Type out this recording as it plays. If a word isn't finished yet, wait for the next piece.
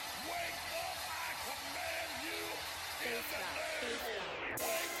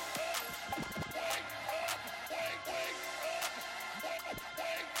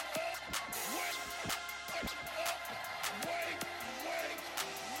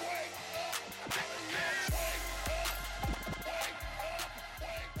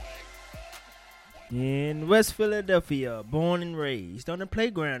In West Philadelphia, born and raised on the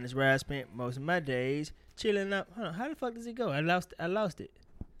playground is where I spent most of my days chilling out. Hold on, how the fuck does it go? I lost it.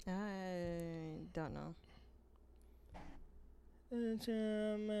 I don't know.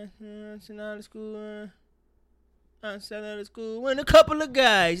 Out of school, outside of the school, when a couple of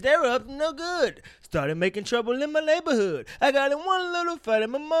guys, they were up to no good, started making trouble in my neighborhood. I got in one little fight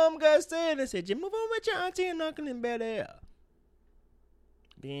and my mom got scared and said, "You move on with your auntie and uncle in bed air."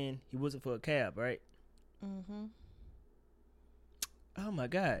 Then he wasn't for a cab, right? Mm-hmm. Oh my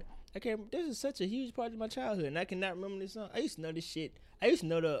God. This is such a huge part of my childhood and I cannot remember this song. I used to know this shit. I used to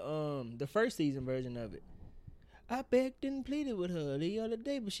know the first season version of it. I begged and pleaded with her the other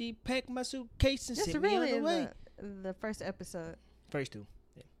day, but she packed my suitcase and sent me on the way. The first episode. First two.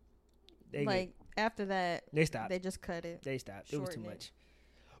 Yeah. After that, they stopped. They just cut it. They stopped. It was too much.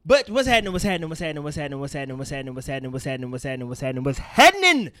 But what's happening?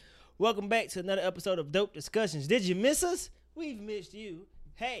 Welcome back to another episode of Dope Discussions. Did you miss us? We've missed you.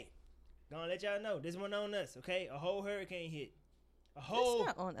 Hey, gonna let y'all know this one on us, okay? A whole hurricane hit. It's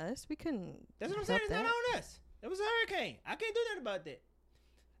not on us. We couldn't. That's what I'm saying. It's not on us. It was a hurricane. I can't do nothing about that.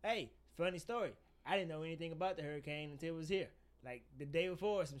 Hey, funny story. I didn't know anything about the hurricane until it was here. Like the day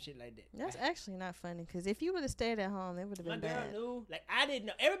before or some shit like that. That's actually not funny because if you would have stayed at home, it would have been bad. My girl knew. Like I didn't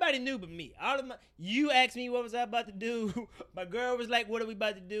know. Everybody knew but me. You asked me what was I about to do. My girl was like, "What are we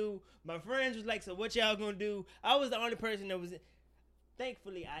about to do?" My friends was like, "So what y'all gonna do?" I was the only person that was.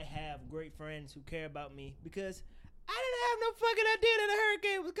 Thankfully, I have great friends who care about me because I didn't have no fucking idea that a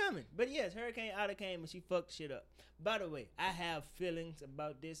hurricane was coming. But yes, Hurricane Ida came and she fucked shit up. By the way, I have feelings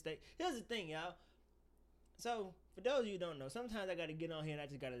about this thing. Here's the thing, y'all. So, for those of you who don't know, sometimes I got to get on here and I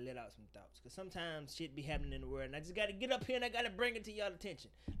just got to let out some thoughts. Because sometimes shit be happening in the world and I just got to get up here and I got to bring it to y'all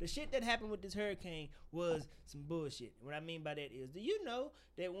attention. The shit that happened with this hurricane was some bullshit. What I mean by that is, do you know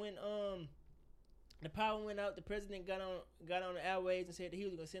that when the power went out, the president got on the airwaves and said that he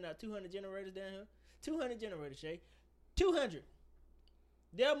was going to send out 200 generators down here? 200 generators, Shay. 200.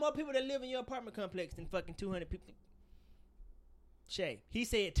 There are more people that live in your apartment complex than fucking 200 people. Shay, he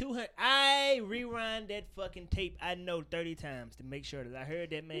said 200. I rewind that fucking tape, I know 30 times to make sure that I heard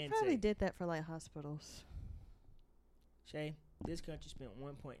that man say. He probably did that for like hospitals. Shay, this country spent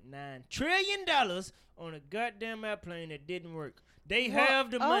 $1.9 trillion on a goddamn airplane that didn't work. They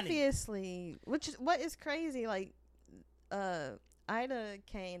have the money. Obviously, what is crazy, like, Ida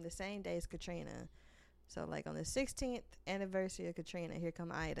came the same day as Katrina. So, like, on the 16th anniversary of Katrina, here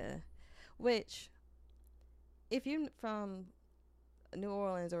come Ida. Which, if you're from New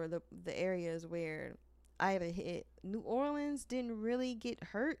Orleans or the areas where Ida hit, New Orleans didn't really get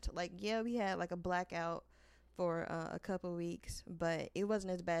hurt. Like, yeah, we had, like, a blackout for a couple weeks, but it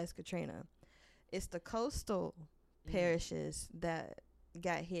wasn't as bad as Katrina. It's the coastal parishes that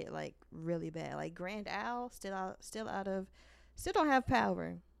got hit, like, really bad. Like, Grand Isle, still don't have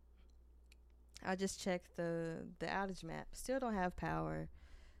power. I just checked the outage map. Still don't have power.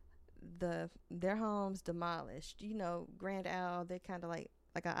 Their homes demolished. You know, Grand Isle, they're kind of like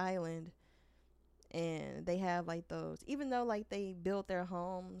an island, and they have like those. Even though like they built their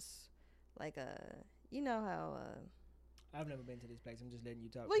homes, like you know how. I've never been to this place. I'm just letting you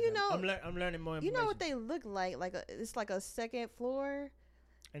talk. Well, you know, I'm learning more information. You know what they look like? It's like a second floor.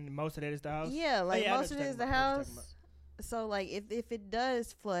 And most of that is the house. Yeah, like most of it is the house. So, like, if it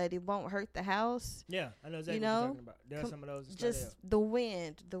does flood, it won't hurt the house. Yeah, I know exactly what you're talking about. There are some of those. Just the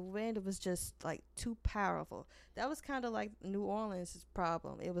wind. The wind was just, like, too powerful. That was kind of like New Orleans'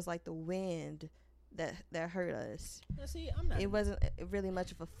 problem. It was, like, the wind that hurt us. Now, see, it wasn't really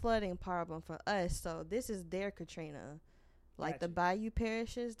much of a flooding problem for us. So, this is their Katrina. Like, the Bayou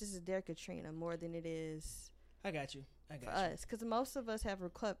parishes, this is their Katrina more than it is. I got you. For us, because most of us have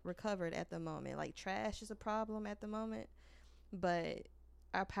recovered at the moment. Like, trash is a problem at the moment, but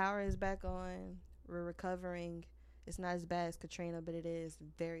our power is back on. We're recovering. It's not as bad as Katrina, but it is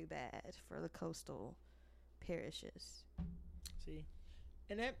very bad for the coastal parishes. See,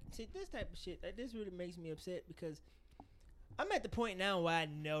 this type of shit, this really makes me upset because I'm at the point now where I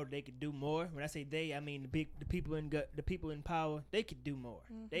know they could do more. When I say they, I mean the people in power. They could do more.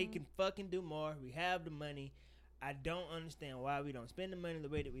 Mm-hmm. They can fucking do more. We have the money. I don't understand why we don't spend the money the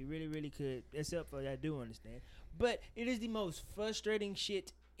way that we really, really could, except for I do understand. But it is the most frustrating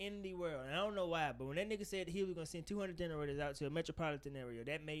shit in the world. And I don't know why, but when that nigga said he was going to send 200 generators out to a metropolitan area,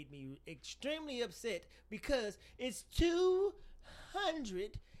 that made me extremely upset because it's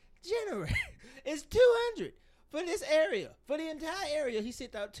 200 generators. It's 200 for this area. For the entire area, he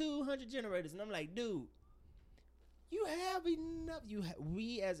sent out 200 generators. And I'm like, dude, You have enough.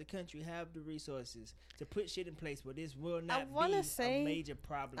 We as a country have the resources to put shit in place where this will not be a major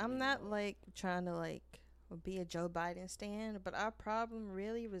problem. I'm anymore. not like trying to like be a Joe Biden stand, but our problem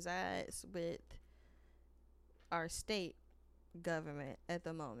really resides with our state government at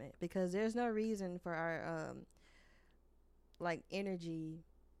the moment, because there's no reason for our like energy.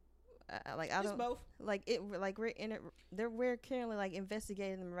 Like I It's don't both. like it. Like we're currently like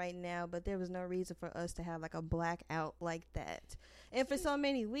investigating them right now, but there was no reason for us to have like a blackout like that, and for so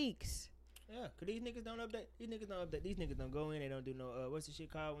many weeks. Yeah, cause these niggas don't update. These niggas don't go in. They don't do no what's the shit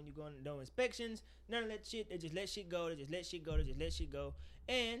called when you go in? No inspections. None of that shit. They just let shit go. They just let shit go.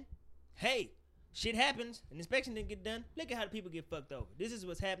 And hey, shit happens. An inspection didn't get done. Look at how the people get fucked over. This is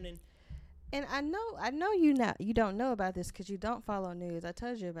what's happening. And I know you don't know about this because you don't follow news. I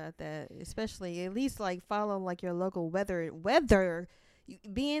told you about that. Especially at least like follow like your local weather.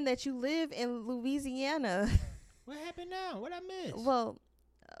 Being that you live in Louisiana. What happened now? What I missed? Well,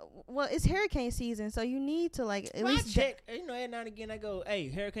 it's hurricane season, so you need to like at least check. Every now and again I go, hey,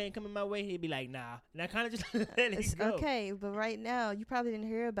 hurricane coming my way. He'd be like, nah, and I kind of just let it go. Okay, but right now you probably didn't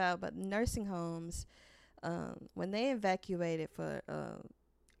hear about, but nursing homes, when they evacuated for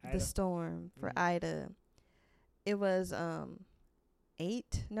the storm for Ida, it was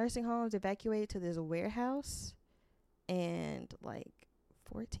 8 nursing homes evacuated to this warehouse, and like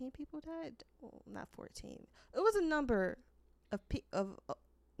 14 people died. Well, not 14. It was a number of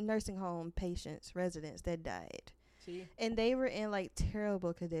nursing home patients, residents that died. See? And they were in like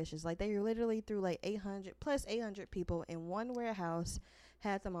terrible conditions. Like they were literally through like 800 people in one warehouse,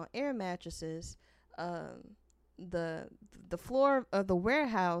 had them on air mattresses. The floor of the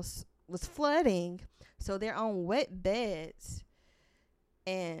warehouse was flooding, so they're on wet beds.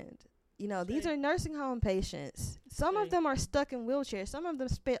 And you know, these are nursing home patients. Some of them are stuck in wheelchairs. Some of them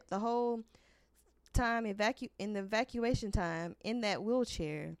spent the whole time in the evacuation time in that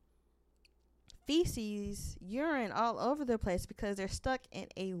wheelchair, feces, urine all over the place because they're stuck in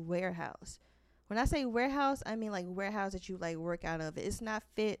a warehouse. When I say warehouse, I mean like warehouse that you like work out of. It's not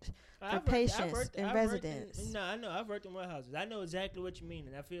fit for patients and residents. No, I know. I've worked in warehouses. I know exactly what you mean,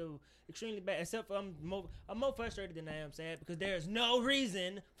 and I feel extremely bad. Except for I'm more frustrated than I am sad because there's no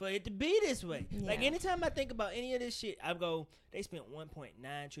reason for it to be this way. Yeah. Like anytime I think about any of this shit, I go, they spent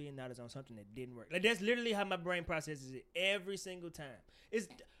 $1.9 trillion on something that didn't work. Like that's literally how my brain processes it every single time. It's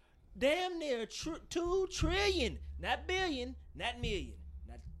damn near 2 trillion, not billion, not million,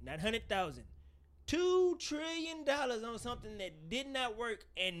 not 100,000. $2 trillion on something that did not work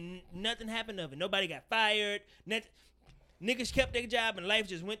and nothing happened of it. Nobody got fired. Niggas kept their job and life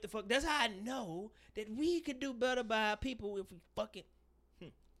just went the fuck. That's how I know that we could do better by our people if we fucking.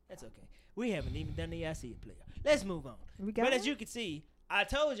 That's okay. We haven't even done the I See It player. Let's move on. But as you can see, I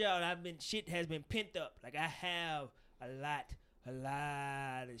told y'all shit has been pent up. Like I have a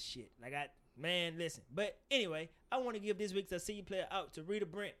lot of shit. Like listen. But anyway, I want to give this week's I See You player out to Rita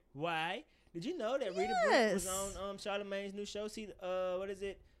Brent. Why? Did you know that Rita Brent was on Charlamagne's new show? See, what is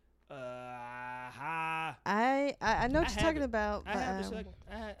it? I know what you're talking about.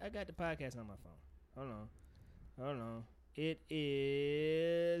 I got the podcast on my phone. Hold on. It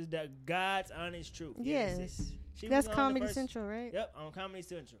is the God's Honest Truth. Yes. That's Comedy Central, right? Yep, on Comedy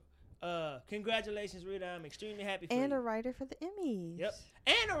Central. Congratulations, Rita. I'm extremely happy for you. And a writer for the Emmys. Yep.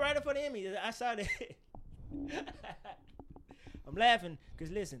 And a writer for the Emmys. I saw that. I'm laughing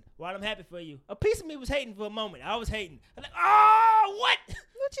because, listen, while I'm happy for you, a piece of me was hating for a moment. I was hating. I'm like, oh, what?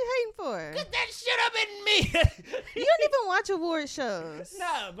 What you hating for? Because that should have been me. You don't even watch award shows.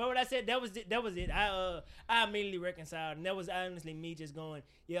 No, but when I said that was it. I immediately reconciled, and that was honestly me just going,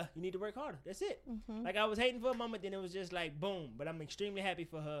 yeah, you need to work harder. That's it. Mm-hmm. Like, I was hating for a moment, then it was just like, boom. But I'm extremely happy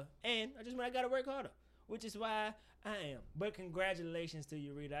for her, and I got to work harder, which is why I am. But congratulations to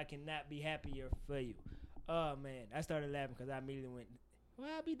you, Rita. I cannot be happier for you. Oh, man. I started laughing because I immediately went, well,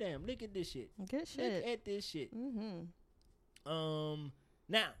 I'll be damned. Look at this shit. Good shit. Look at this shit. Mm-hmm.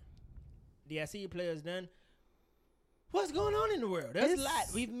 Now, the I See You player's done. What's going on in the world? There's a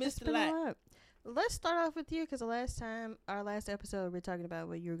lot. We've missed a lot. Let's start off with you because our last episode, we were talking about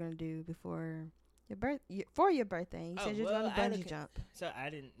what you were going to do before your birthday. You said you were going to bungee jump. So I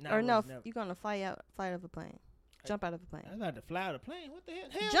didn't. No, you're going to fly out of a plane. Jump out of a plane. I was about to fly out of a plane. What the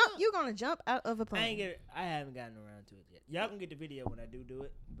hell? Jump! You're gonna jump out of a plane. I haven't gotten around to it yet. Y'all can get the video when I do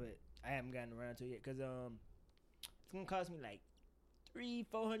it, but I haven't gotten around to it yet because it's gonna cost me like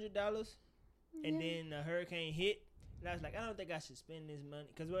 $300-400, and then a hurricane hit, and I was like, I don't think I should spend this money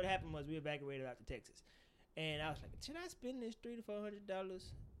because what happened was we evacuated out to Texas, and I was like, should I spend this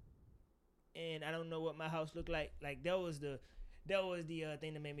 $300-400? And I don't know what my house looked like. Like that was the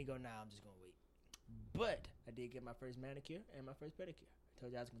thing that made me go, nah, I'm just gonna wait. But I did get my first manicure and my first pedicure. I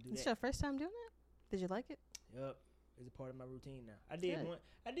told you I was gonna do It's that. your first time doing it? Did you like it? Yup. It's a part of my routine now. I did one.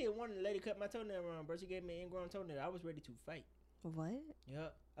 The lady cut my toenail wrong, bro. She gave me an ingrown toenail. I was ready to fight. What?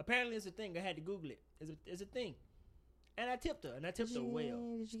 Yup. Apparently it's a thing. I had to Google it. It's a thing. And I tipped her, and I tipped her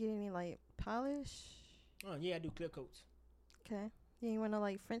well. Did you get any like polish? Oh yeah, I do clear coats. Okay. You ain't want no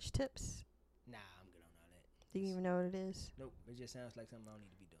like French tips? Nah, I'm good on all that. Do you even know what it is? Nope. It just sounds like something I don't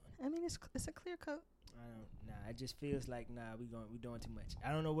need to be doing. I mean, it's a clear coat. I don't. Nah, it just feels like we doing too much.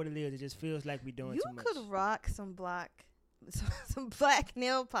 I don't know what it is. It just feels like we doing You too much. could rock some some black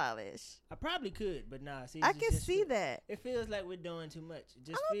nail polish. I probably could, but nah. See, I can see that. It feels like we're doing too much. It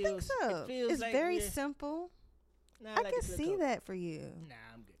just I don't feels. think so. It feels It's like very we're- simple. Nah, I like can a clear see coat. that for you. Nah,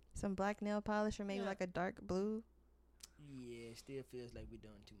 I'm good. Some black nail polish or maybe Yeah. like a dark blue. Yeah, it still feels like we're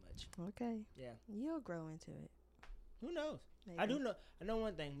doing too much. Okay. Yeah. You'll grow into it. Who knows? Maybe. I do know. I know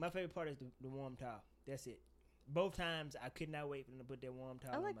one thing. My favorite part is the warm towel. That's it. Both times I could not wait for them to put that warm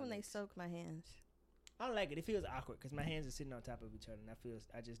towel. I on like my when they legs. soak my hands. I don't like it. It feels awkward because my hands are sitting on top of each other, and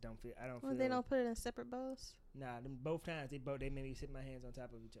I just don't feel. I don't Well, feel. they don't put it in separate bowls. Nah, them both times they made me sit my hands on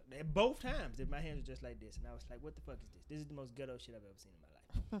top of each other. Both times my hands were just like this, and I was like, "What the fuck is this? This is the most ghetto shit I've ever seen in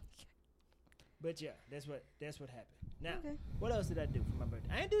my life." But yeah, that's what happened. Now, Okay. what else did I do for my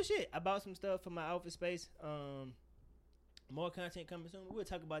birthday? I didn't do shit. I bought some stuff for my office space. More content coming soon. We'll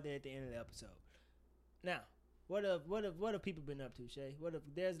talk about that at the end of the episode. Now, what have people been up to, Shay?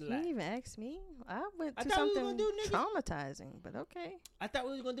 There's a You lot. didn't even ask me. I went I to thought we was something gonna do niggas. traumatizing, but okay. I thought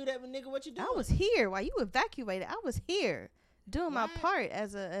we was gonna do that with nigga. What you doing? I was here while you evacuated. I was here doing my Right. part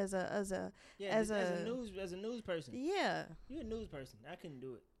as a yeah, as as a a news person. yeah. You're a news person. I couldn't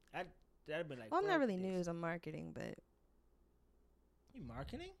do it. That'd been like. Well, I'm not fuck really this. news. I'm marketing, but You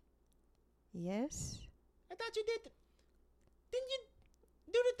marketing? yes. I thought you did. Didn't you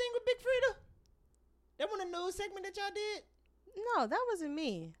do the thing with Big Frida? That one a news segment that y'all did. No, that wasn't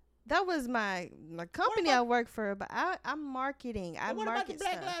me. That was my company about- I work for, but I'm marketing. I And what about the market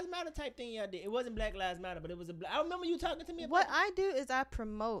Black stuff. Lives Matter type thing y'all did? It wasn't Black Lives Matter, but it was I remember you talking to me about What I do is I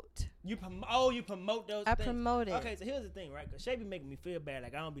promote. you promote those I things. promote it. Okay, so here's the thing, right? Because Shay be making me feel bad,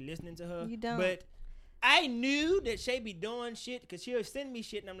 like I don't be listening to her. You don't. But I knew that Shay be doing shit because she'll send me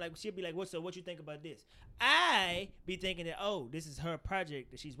shit, and I'm like, she'll be like, what you think about this? I be thinking that, oh, this is her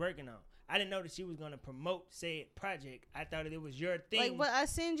project that she's working on. I didn't know that she was gonna promote said project. I thought that it was your thing. Like what I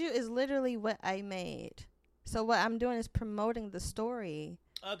send you is literally what I made. So what I'm doing is promoting the story,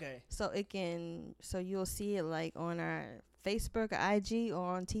 Okay. so you'll see it like on our Facebook, or IG, or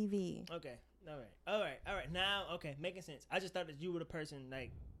on TV. Okay. All right. Now, okay, making sense. I just thought that you were the person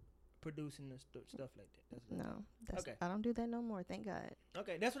like producing the stuff like that. That's what No, Okay. I don't do that no more. Thank God.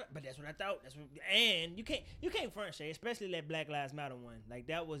 Okay, that's what I thought. And you can't front Shay, especially that Black Lives Matter one. Like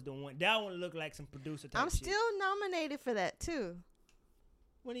that was the one. That one looked like some producer type I'm shit. still nominated for that too.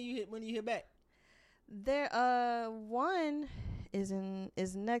 When do you hear back? There, one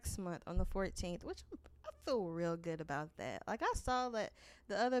is next month on the 14th, which I feel real good about that. Like I saw that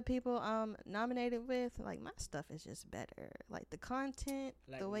the other people I'm nominated with, like my stuff is just better. Like the content,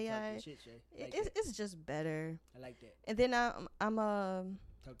 Like the when you way talk your shit, Shay. Like it's just better. I like that. And then I'm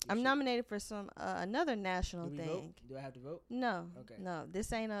Talk your I'm shit. nominated for some another national Do we thing. vote? Do I have to vote? No, Okay. no,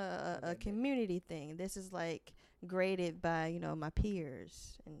 this ain't a Okay, community thing. This is like graded by my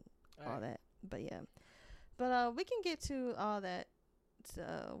peers and all right. that. But yeah, but we can get to all that.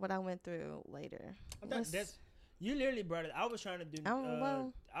 What I went through later. I thought Let's- you literally brought it. I was trying to do.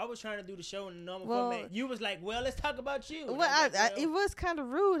 I was trying to do the show in the normal Well- format. You was like, "Well, let's talk about you." And Well, I was like, it was kind of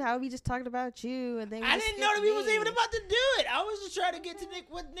rude how we just talked about you and then I just didn't know that skipped we was me. even about to do it. I was just trying to get to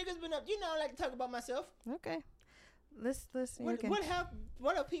what niggas been up. You know, I like to talk about myself. Okay, let's What okay. what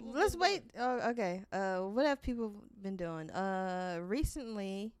have people? Let's been wait. doing? Oh, okay. What have people been doing?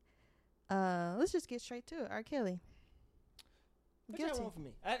 Recently, let's just get straight to it. R. Kelly. What y'all Guilty. want from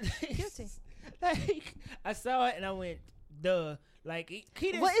me? Guilty. Like I saw it and I went, duh. Like he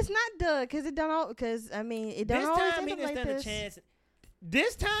didn't. Well, it's not duh, cause it don't. Cause I mean, it don't This always time he end didn't up like stand a this. chance.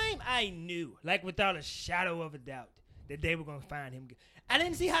 This time I knew, like without a shadow of a doubt, that they were gonna find him. I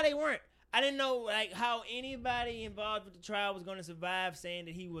didn't see how they weren't. I didn't know like how anybody involved with the trial was gonna survive saying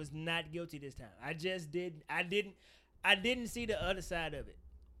that he was not guilty this time. I just did. I didn't see the other side of it.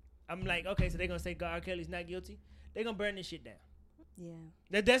 I'm like, okay, so they're gonna say R. Kelly's not guilty. They're gonna burn this shit down.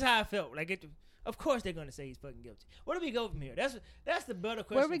 Yeah. That's how I felt. Like of course they're gonna say he's fucking guilty. Where do we go from here? That's the better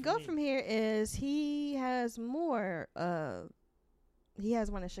question. Where we for go me. from here is he has more. He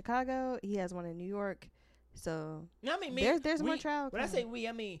has one in Chicago. He has one in New York. So No, I mean, me, there's we, more trial. When I coming. say we,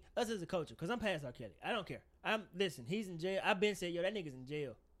 I mean us as a culture. Cause I'm past R. Kelly. I don't care. Listen. He's in jail. I've been saying, yo, that nigga's in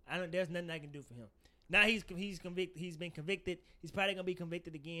jail. There's nothing I can do for him. Now he's convicted. He's been convicted. He's probably gonna be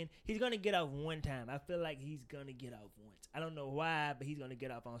convicted again. He's gonna get off one time. I feel like he's gonna get off once. I don't know why, but he's gonna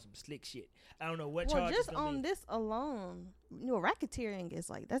get off on some slick shit. I don't know what charge. Just on this alone, racketeering is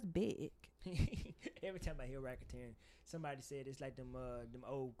like that's big. Every time I hear racketeering, somebody said it's like them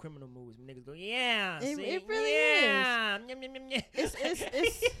old criminal movies. When niggas go, yeah, it really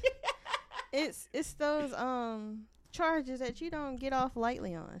is. It's those charges that you don't get off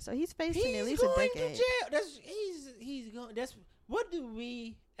lightly on. So he's facing at least a decade. To jail. He's going. That's what do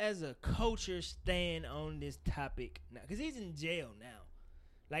we as a culture stand on this topic now? Because he's in jail now.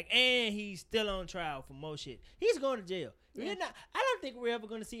 Like, and he's still on trial for more shit. He's going to jail. Yeah. I don't think we're ever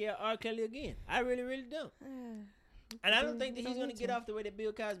going to see R. Kelly again. I really, really don't. And I don't think that he's going to get off the way that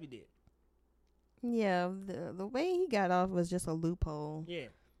Bill Cosby did. Yeah, the way he got off was just a loophole. Yeah.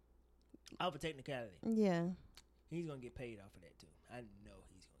 Off a technicality. Yeah. He's going to get paid off of that, too. I know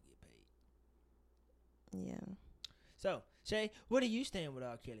he's going to get paid. Yeah. So, Shay, where do you stand with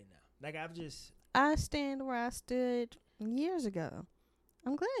R. Kelly now? Like, I stand where I stood years ago.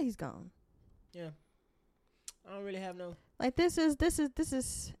 I'm glad he's gone. Yeah. I don't really have no. Like, this is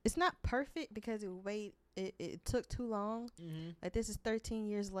it's not perfect because it took too long. Mm-hmm. Like, this is 13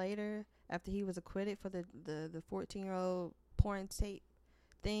 years later after he was acquitted for the 14-year-old porn tape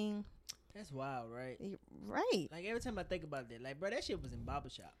thing. That's wild, right? Right. Like, every time I think about that, like, bro, that shit was in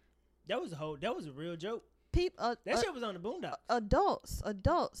barbershop. That was a real joke. People, that shit was on the Boondocks.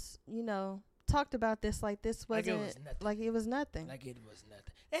 Adults, talked about this like this wasn't like it was nothing. Like it was nothing.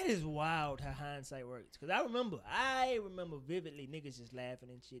 That is wild how hindsight works. Cause I remember vividly niggas just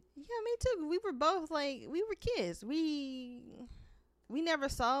laughing and shit. Yeah, me too. We were both like we were kids. We never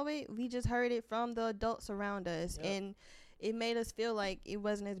saw it. We just heard it from the adults around us, and it made us feel like it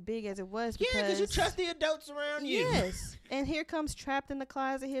wasn't as big as it was. Yeah, because you trust the adults around you. Yes. And here comes Trapped in the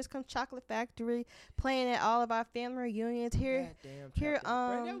Closet. Here comes Chocolate Factory playing at all of our family reunions. Here,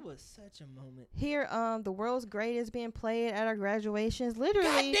 that was such a moment. Here, The World's Greatest being played at our graduations.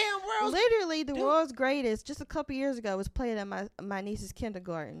 Literally, The World's Greatest just a couple years ago was played at my niece's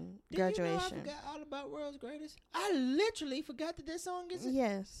kindergarten graduation. You know I forgot all about World's Greatest? I literally forgot that song is.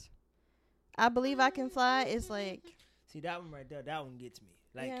 Yes. I Believe I Can Fly is like. See, that one right there, that one gets me.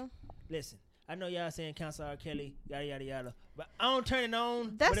 Like, listen, I know y'all saying cancel R. Kelly, yada, yada, yada, but I don't turn it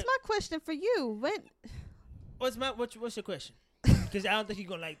on. That's my question for you. What's your question? Because I don't think you're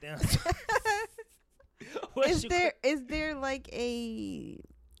going to like that. Is there like a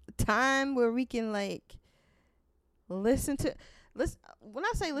time where we can like listen? When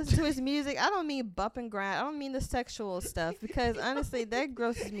I say listen to his music, I don't mean bump and grind. I don't mean the sexual stuff because honestly, that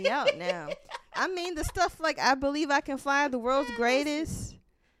grosses me out now. I mean the stuff like I Believe I Can Fly, The World's Greatest.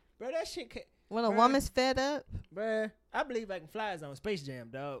 Bro, that shit. When a woman's fed up. Bro, I Believe I Can Fly is on Space Jam,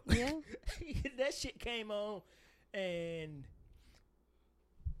 dog. Yeah. That shit came on and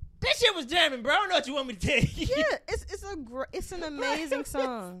that shit was jamming, bro. I don't know what you want me to tell you. Yeah, it's an amazing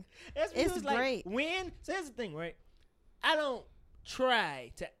song. It's great. So here's the thing, right? I don't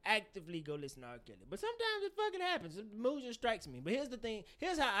try to actively go listen to R. Kelly, but sometimes it fucking happens. The mood just strikes me. But here's the thing.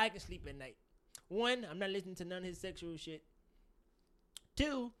 Here's how I can sleep at night. 1, I'm not listening to none of his sexual shit.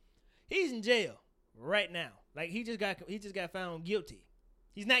 2, he's in jail right now. Like he just got found guilty.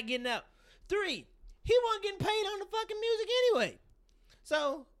 He's not getting out. 3, he wasn't getting paid on the fucking music anyway.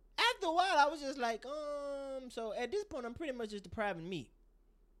 So after a while, I was just like, so at this point, I'm pretty much just depriving me.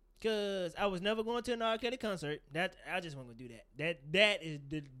 Cause I was never going to an R. Kelly concert. That I just wasn't gonna do that.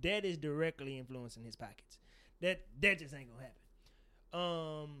 That is directly influencing his pockets. That just ain't gonna happen.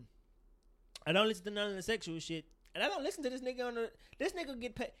 I don't listen to none of the sexual shit, and I don't listen to this nigga this nigga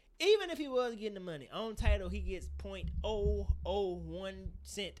get paid. Even if he was getting the money on title, he gets 0.001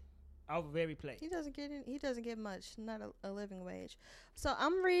 cent off of every play. He doesn't get much, not a living wage. So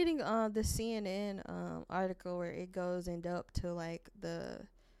I'm reading the CNN article where it goes in depth to like the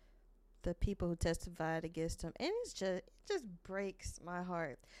people who testified against him, and it just breaks my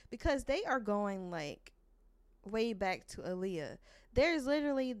heart because they are going like way back to Aaliyah. There's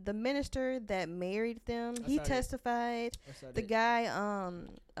literally the minister that married them. He testified. The guy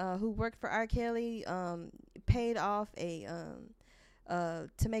who worked for R. Kelly paid off a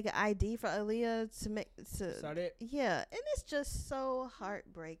to make an ID for Aaliyah yeah, and it's just so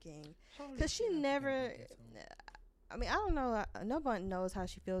heartbreaking because she never. I mean, I don't know. Nobody knows how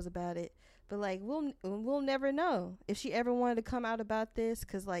she feels about it, but like we'll never know if she ever wanted to come out about this,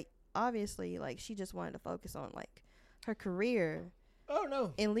 because like obviously like she just wanted to focus on like her career. Oh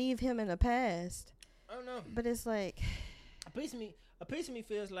no! And leave him in the past. Oh no! But it's like a piece of me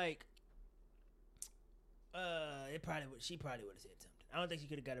feels like she probably would have said something. I don't think she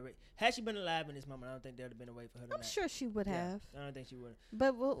could have got it right. Had she been alive in this moment, I don't think there would have been a way for her to I'm sure she would have. I don't think she would.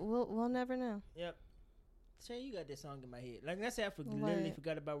 But we'll never know. Yep. Shay, you got that song in my head. Like I said, I literally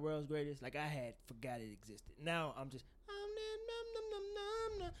forgot about World's Greatest. Like I had forgot it existed. Now I'm just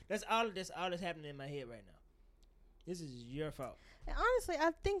that's all that's happening in my head right now. This is your fault. And honestly,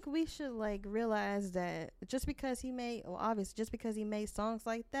 I think we should like realize that just because he made songs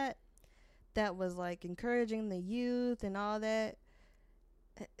like that was like encouraging the youth and all that,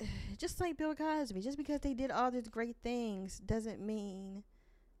 just like Bill Cosby, just because they did all these great things doesn't mean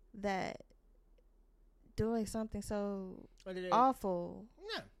that doing something so awful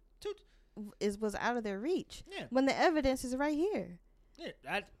was out of their reach. Yeah. When the evidence is right here.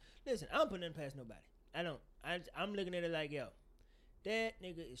 Yeah, listen, I don't put nothing past nobody. I don't. I'm looking at it like, yo, that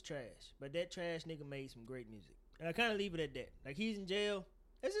nigga is trash, but that trash nigga made some great music, and I kind of leave it at that. Like he's in jail.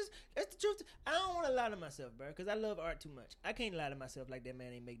 That's the truth. I don't want to lie to myself, bro, because I love art too much. I can't lie to myself like that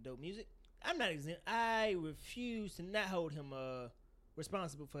man ain't make dope music. I'm not exempt. I refuse to not hold him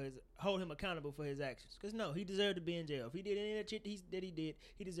hold him accountable for his actions. Because no, he deserved to be in jail. If he did any of that shit that he did,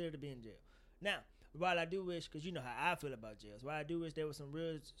 he deserved to be in jail. Now, while I do wish, because you know how I feel about jails, while I do wish there was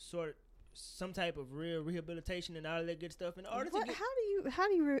some type of real rehabilitation and all of that good stuff in order to get. How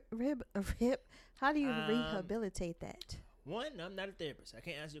do you rehabilitate that? One, I'm not a therapist. I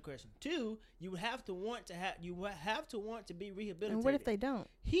can't answer your question. Two, you have to want to be rehabilitated. And what if they don't?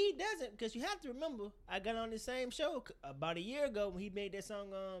 He doesn't, because you have to remember, I got on this same show about a year ago when he made that song,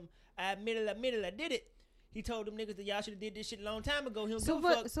 I admit it, I did it. He told them niggas that y'all should have did this shit a long time ago. So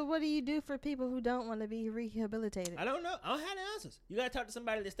what do you do for people who don't want to be rehabilitated? I don't know. I don't have the answers. You gotta talk to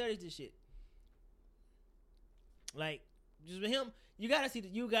somebody that studies this shit. Like, just with him, you gotta see the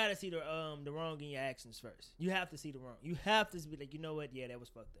wrong in your actions first. You have to see the wrong. You have to be like, you know what? Yeah, that was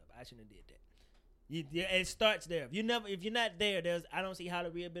fucked up. I shouldn't have did that. It starts there. If you're not there, I don't see how to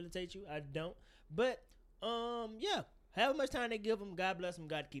rehabilitate you. I don't. But yeah. However much time they give them, God bless them,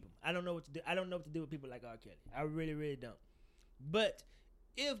 God keep them. I don't know what to do. I don't know what to do with people like R. Kelly. I really, really don't. But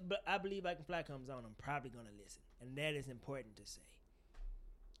if I Believe I Can Fly comes on, I'm probably gonna listen, and that is important to say.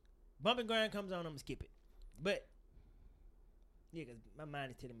 Bump and Grind comes on, I'm gonna skip it. But yeah, because my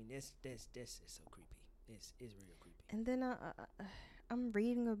mind is telling me this is so creepy. It's real creepy. And then I'm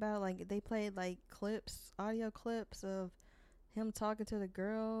reading about like they played like audio clips of him talking to the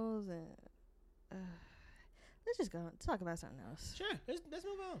girls, and let's just go talk about something else. Sure, let's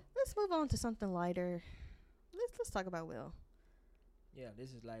move on. Let's move on to something lighter. Let's talk about Will. Yeah, this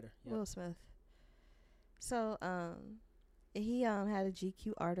is lighter. Yep. Will Smith. So he had a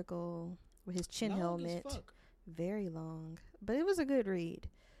GQ article with his chin helmet. As fuck. Very long, but it was a good read.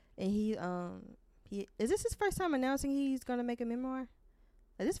 And he is this his first time announcing he's gonna make a memoir?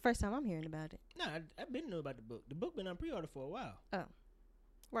 This is the first time I'm hearing about it. No, I've been knew about the book. The book been on pre-order for a while. Oh,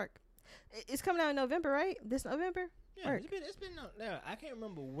 work. It's coming out in November, right? This November. Yeah, work. it's been on. Yeah, I can't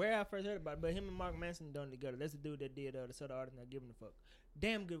remember where I first heard about it, but him and Mark Manson done it together. That's the dude that did the Soda Artist Not Giving a Fuck.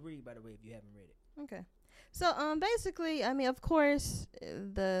 Damn good read, by the way, if you haven't read it. Okay. So basically, I mean, of course,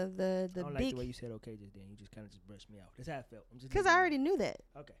 the I don't big. like the way you said okay just then. You just kind of just brushed me off. That's how I felt. Because I already knew that.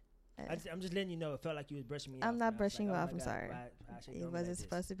 Okay. I'm just letting you know. It felt like you was brushing me off. I'm not brushing you like, off. oh I'm God, sorry. it wasn't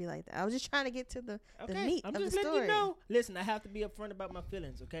supposed to be like that. I was just trying to get to the meat I'm of the just letting story. you know. Listen, I have to be upfront about my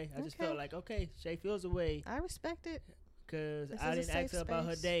feelings, okay? I just felt like, okay, Shay feels away. I respect it. Because I didn't ask her about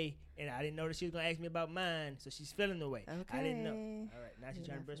her day, and I didn't know that she was going to ask me about mine, so she's feeling away. Okay. I didn't know. All right, now she's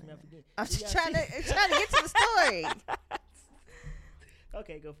trying to brush me off again. I'm just trying to get to the story.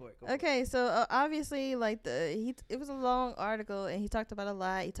 Okay, go for it. Okay, so obviously, like it was a long article, and he talked about a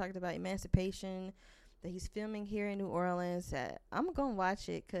lot. He talked about emancipation that he's filming here in New Orleans. I'm gonna watch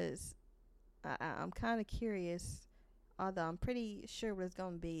it because I'm kind of curious, although I'm pretty sure what it's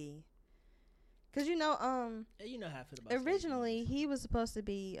gonna be. Cause you know how I feel about originally he was supposed to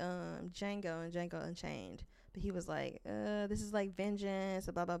be Django and Django Unchained. But he was like, this is like vengeance,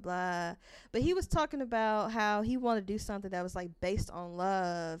 blah, blah, blah. But he was talking about how he wanted to do something that was like based on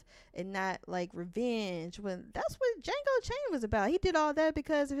love and not like revenge. When that's what Django Chain was about. He did all that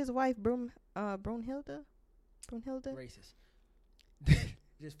because of his wife, Brunhilde. Racist.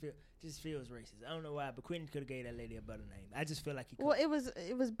 just feels racist. I don't know why, but Quentin could have gave that lady a better name. I just feel like he could. Well, it was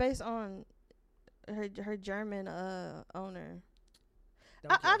based on her German owner.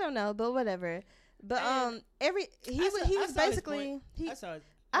 I don't know, but whatever. But he was basically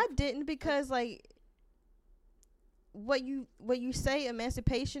I didn't because like what you say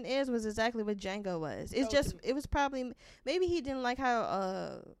emancipation was exactly what Django was. It's just it was probably maybe he didn't like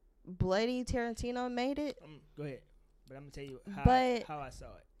how bloody Tarantino made it. Go ahead. but I'm gonna tell you But- how I saw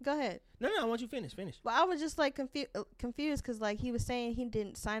it. Go ahead. No, I want you to finish. But I was just like confused because like he was saying he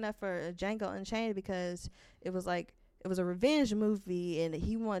didn't sign up for Django Unchained because it was a revenge movie and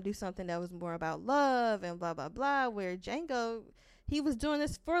he wanted to do something that was more about love and blah blah blah. Where Django, he was doing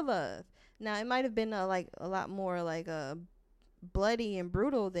this for love. Now it might have been a lot more bloody and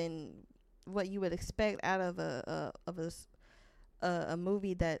brutal than what you would expect out of a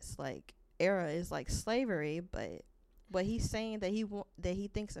movie that's like era is like slavery, but what he's saying that he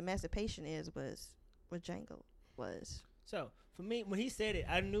thinks emancipation was what Django was. So for me, when he said it,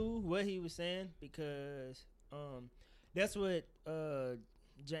 I knew what he was saying because that's what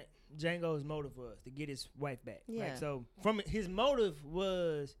Django's motive was, to get his wife back. Yeah. Right? So his motive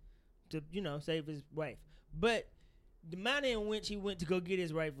was to save his wife, but the manner in which he went to go get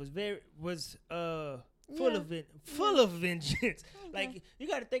his wife was full of vengeance. Okay. Like you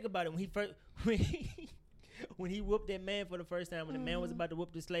got to think about it when he whooped that man for the first time, when the man was about to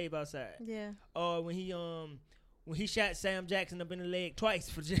whoop the slave outside. Yeah. Or when he shot Sam Jackson up in the leg twice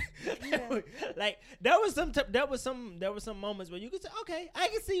for like there was some moments where you could say, okay, I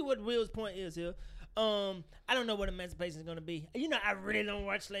can see what Will's point is here. I don't know what emancipation is gonna be. I really don't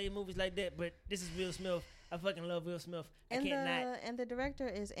watch slave movies like that, but this is Will Smith. I fucking love Will Smith. And the director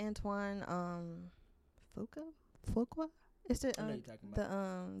is Antoine Fuqua. It's the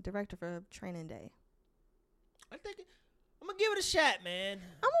director for Training Day. I'm gonna give it a shot, man.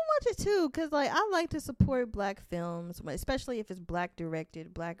 I'm gonna watch it too, cause like I like to support black films, especially if it's black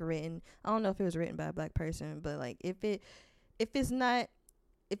directed, black written. I don't know if it was written by a black person, but like if it's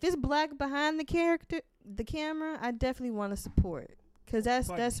black behind the camera, I definitely want to support, cause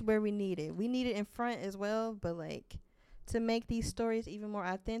that's where we need it. We need it in front as well, but like to make these stories even more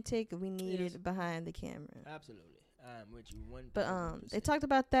authentic, we need it behind the camera. Absolutely. I'm with you 100%. But they talked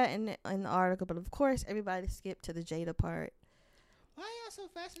about that in the article, but of course everybody skipped to the Jada part. Why y'all so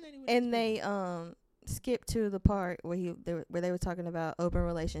fascinated with and they skipped to the part where they were talking about open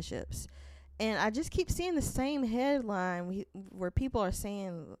relationships. And I just keep seeing the same headline where people are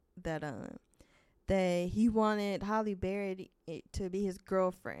saying that he wanted Halle Berry to be his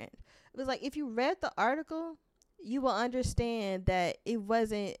girlfriend. It was like, if you read the article, you will understand that it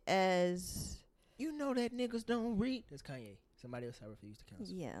wasn't as... You know that niggas don't read. That's Kanye. Somebody else I refuse to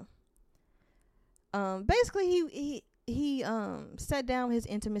counsel. Yeah. Basically, he sat down with his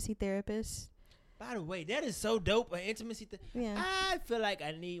intimacy therapist. By the way, that is so dope. An intimacy yeah. I feel like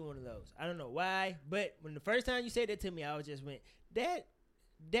I need one of those. I don't know why, but when the first time you said that to me, I just went, that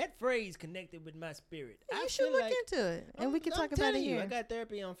phrase connected with my spirit. You should look into it, and we can talk about it here. I got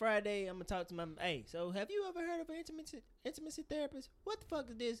therapy on Friday. I'm gonna talk to my. Hey, so have you ever heard of an intimacy therapist? What the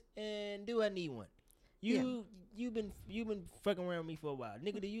fuck is this? And do I need one? You've been fucking around with me for a while,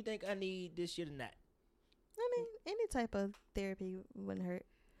 nigga. Do you think I need this shit or not? I mean, any type of therapy wouldn't hurt,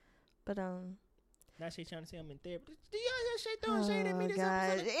 but Now she trying to say I'm in therapy. Do y'all hear Shay throwing shade at me this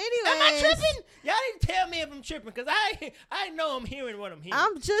episode? Anyways, am I tripping? Y'all didn't tell me if I'm tripping, because I know I'm hearing what I'm hearing.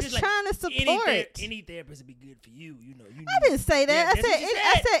 I'm just trying to support. Any therapist would be good for you. I didn't say that. Yeah,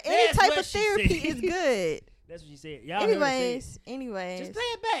 I said any type of therapy is good. That's what she said. Y'all anyways. Just play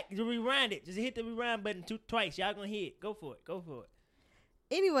it back. Just rewind it. Just hit the rewind button twice. Y'all gonna hear it. Go for it.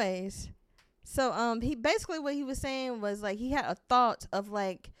 Anyways, so he basically what he was saying was like he had a thought of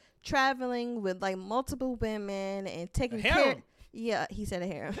like traveling with like multiple women and taking care. Yeah, he said a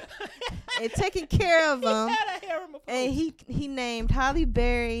harem. And taking care of them. He had a harem of and he named Halle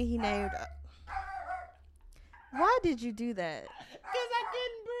Berry. He named. Why did you do that? Because I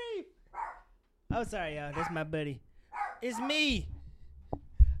couldn't breathe. Oh, sorry, y'all. That's my buddy. It's me.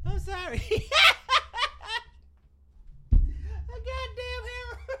 I'm sorry. A goddamn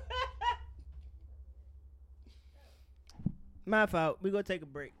harem. My fault. We gonna take a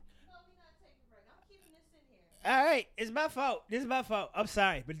break. No, we're not taking a break. I'm keeping this in here. All right, it's my fault. This is my fault. I'm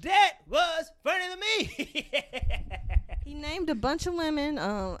sorry, but that was funny to me. He named a bunch of women,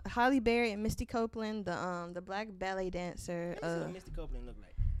 Halle Berry and Misty Copeland, the black ballet dancer. Let me see what Misty Copeland look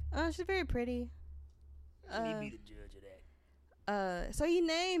like. She's very pretty. Let me be the judge of that. So he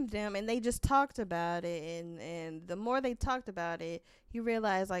named them, and they just talked about it, and the more they talked about it, he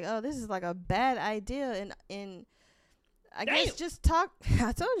realized like, oh, this is like a bad idea, and I guess just talk.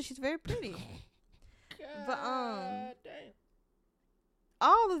 I told you she's very pretty. But damn.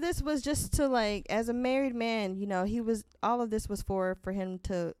 All of this was just to like, as a married man, all of this was for him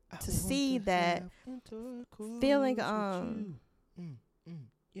to see that feeling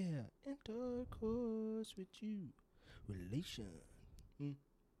yeah, intercourse with you, relation.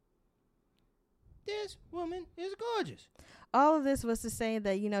 this woman is gorgeous. All of this was to say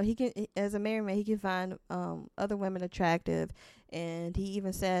that, you know, he can, as a married man, he can find other women attractive, and he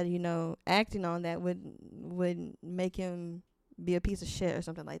even said, you know, acting on that would make him be a piece of shit or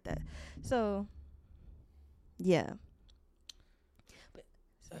something like that. So, yeah. But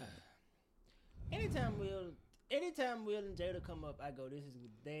anytime Will and Jada come up, I go, this is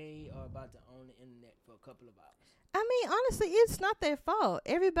they are about to own the internet for a couple of hours. I mean, honestly, it's not their fault.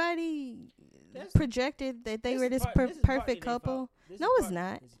 Everybody projected that they were this perfect couple. No, it's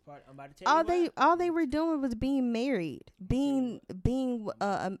not. I'm about to tell you All they were doing was being married, being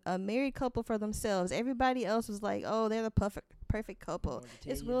a married couple for themselves. Everybody else was like, oh, they're the perfect couple.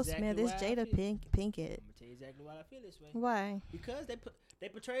 It's Will Smith. It's Jada Pinkett. I'm gonna tell you exactly why I feel this way. Why? Because they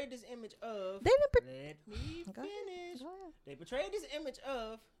portrayed this image of. Let me finish. Go ahead. They portrayed this image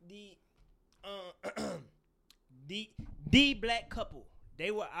of the the black couple.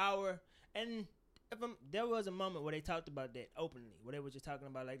 They were and there was a moment where they talked about that openly, where they were just talking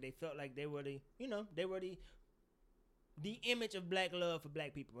about like they felt like they were the image of black love for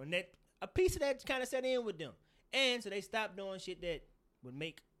black people, and that a piece of that kind of set in with them, and so they stopped doing shit that would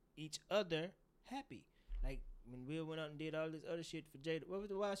make each other happy. Like when Will went out and did all this other shit for Jada. What was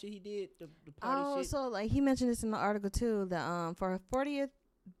the wild shit he did? The party shit. So like he mentioned this in the article too. That for her 40th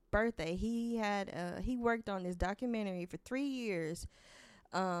birthday, he worked on this documentary for 3 years,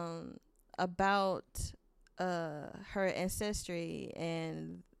 about her ancestry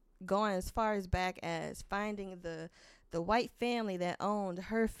and going as far as back as finding the white family that owned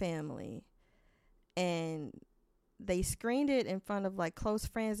her family, and they screened it in front of like close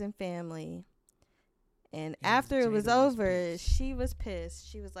friends and family. And after it was over, she was pissed.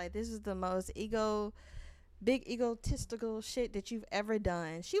 She was like, "This is the most big egotistical shit that you've ever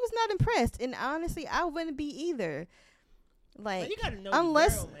done." She was not impressed, and honestly, I wouldn't be either. Like, you gotta know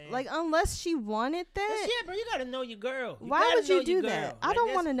unless, your girl, man. like, unless she wanted that. Yeah, bro, you gotta know your girl. Why would you do that? I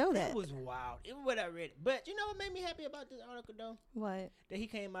don't want to know that. It was wild. It was what I read. But you know what made me happy about this article though? What? That he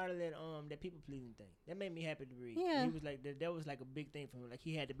came out of that people pleasing thing. That made me happy to read. Yeah. He was like that was like a big thing for him. Like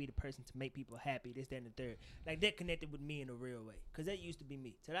he had to be the person to make people happy. This, that, and the third. Like that connected with me in a real way. Cause that used to be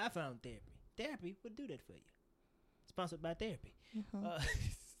me. So I found therapy. Therapy would do that for you. Sponsored by therapy. Mm-hmm.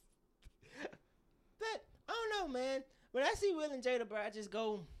 But I don't know, man. When I see Will and Jada, bro, I just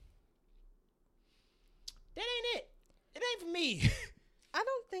go, that ain't it. It ain't for me. I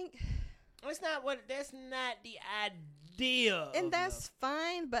don't think. That's not the idea. And that's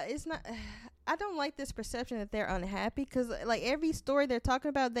fine, but it's not. I don't like this perception that they're unhappy, because like every story they're talking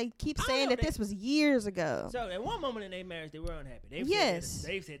about, they keep saying that this was years ago. So at one moment in their marriage, they were unhappy. They've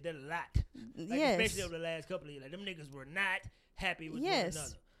said that a lot. Like, especially over the last couple of years. Like them niggas were not happy with one another.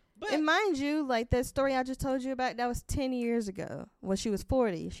 But and mind you, like that story I just told you about, that was 10 years ago when she was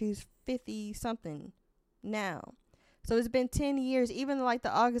 40. She's 50 something now. So it's been 10 years. Even like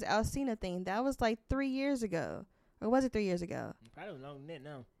the August Alsina thing, that was like 3 years ago. Or was it 3 years ago? Probably longer than that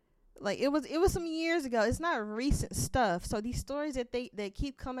now. Like it was some years ago. It's not recent stuff. So these stories that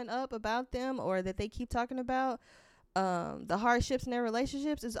keep coming up about them, or that they keep talking about, the hardships in their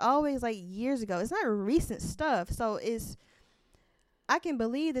relationships, is always like years ago. It's not recent stuff. So I can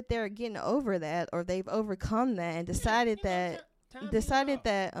believe that they're getting over that, or they've overcome that and decided that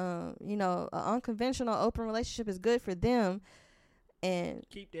you know, an unconventional open relationship is good for them. And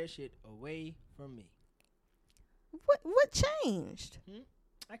keep that shit away from me. What changed?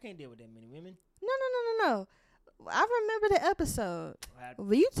 I can't deal with that many women. No. I remember the episode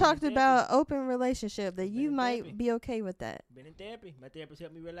where you talked about open relationship, that you might be okay with that. Been in therapy. My therapist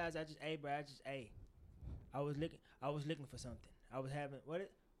helped me realize I was looking for something. I was having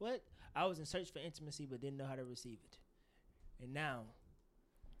what? I was in search for intimacy, but didn't know how to receive it. And now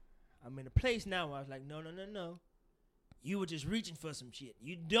I'm in a place now where I was like, no. You were just reaching for some shit.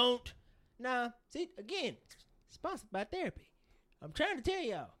 You don't. Nah. See, again, sponsored by therapy. I'm trying to tell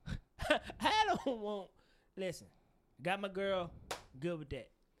y'all. I don't want. Listen, got my girl. Good with that.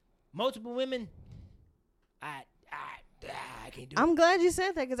 Multiple women. I can't do it. I'm glad you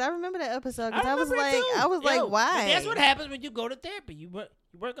said that, because I remember that episode. Because I was like, why? That's what happens when you go to therapy. You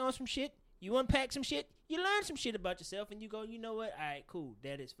work on some shit. You unpack some shit. You learn some shit about yourself, and you go, you know what? All right, cool.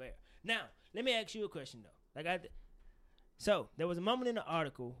 That is fair. Now, let me ask you a question though. So there was a moment in the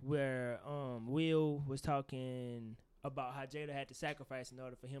article where Will was talking about how Jada had to sacrifice in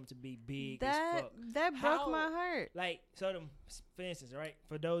order for him to be big as fuck. That broke my heart. Like, for instance, right?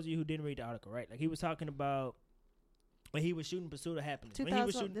 For those of you who didn't read the article, right? Like he was talking about when he was shooting Pursuit of Happiness.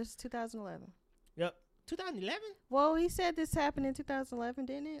 This is 2011. Yep. 2011? Well, he said this happened in 2011,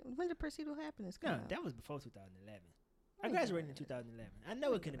 didn't it? When did Pursuit of Happiness come out? That was before 2011. I graduated in 2011. I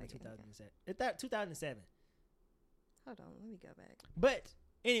know it couldn't have been 2007. It thought 2007. Hold on, let me go back. But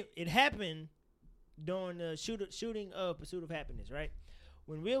anyway, it happened during the shooting of Pursuit of Happiness, right?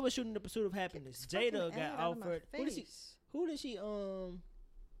 When Will was shooting the Pursuit of Happiness, Jada got offered. Who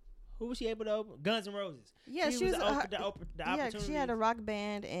was she able to open? Guns N' Roses. Yeah, she was offered the opportunity. She had a rock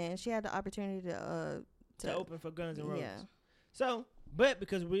band, and she had the opportunity to open for Guns N' Roses. Yeah. So, but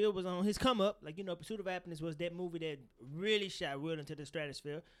because Will was on his come up, like, you know, Pursuit of Happiness was that movie that really shot Will into the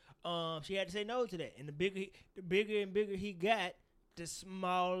stratosphere. She had to say no to that, and the bigger and bigger he got, the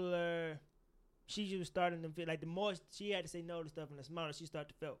smaller she was starting to feel. Like, the more she had to say no to stuff, and the smaller she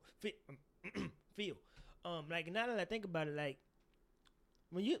started to feel. Like, now that I think about it, like,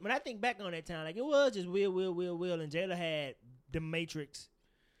 when I think back on that time, like, it was just Will, and Jada had The Matrix,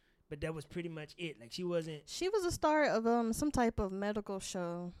 but that was pretty much it. Like, she was a star of some type of medical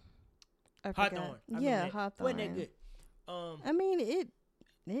show. Hawthorne. Yeah, Hawthorne. Wasn't that good? I mean, it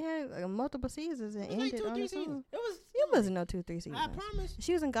had multiple seasons and ended like 2-3 on its seasons. own. It wasn't no 2-3 seasons. I promise.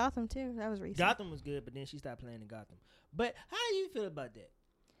 She was in Gotham too. That was recent. Gotham was good, but then she stopped playing in Gotham. But how do you feel about that?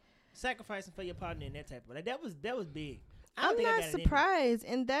 Sacrificing for your partner and that type of, like, that was big. I'm not surprised,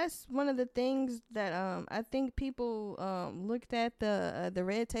 and that's one of the things that I think people looked at the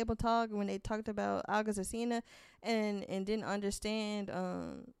Red Table Talk when they talked about August Alsina and didn't understand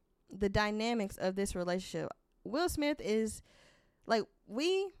the dynamics of this relationship. Will Smith is, like,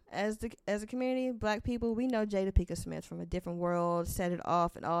 we as a community, Black people, we know Jada Pinkett Smith from a different world, Set It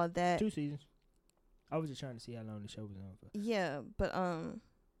Off, and all that. 2 seasons. I was just trying to see how long the show was on for. Yeah, but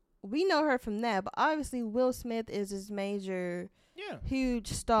we know her from that, but obviously Will Smith is his major, huge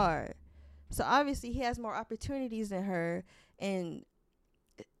star. So obviously he has more opportunities than her. And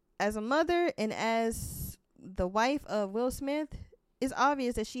as a mother and as the wife of Will Smith, it's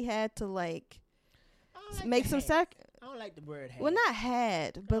obvious that she had to, like make some I don't like the word had. Well, not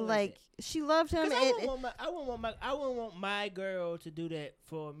had, but like she loved him. I wouldn't want my girl to do that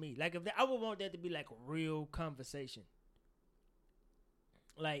for me. Like, I would want that to be like a real conversation.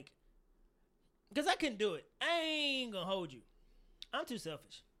 Like, because I couldn't do it. I ain't gonna hold you. I'm too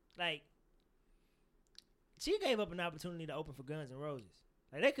selfish. Like, she gave up an opportunity to open for Guns N' Roses.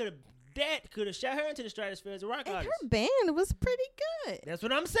 Like, that could have shot her into the stratosphere as a rock artist. Her band was pretty good. That's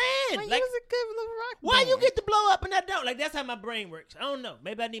what I'm saying. Like, it was a good little rock why band. you get to blow up and I don't? Like, that's how my brain works. I don't know.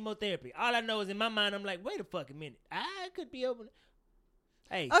 Maybe I need more therapy. All I know is in my mind, I'm like, wait a fucking minute. I could be open.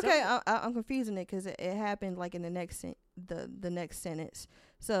 Hey. Okay, I'm confusing it because it happened like in the next the next sentence.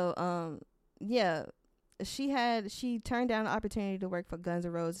 So yeah, she turned down the opportunity to work for Guns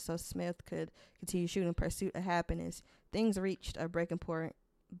N' Roses so Smith could continue shooting Pursuit of Happiness. Things reached a breaking point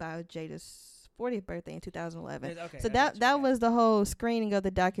by Jada's 40th birthday in 2011. Okay, so that was the whole screening of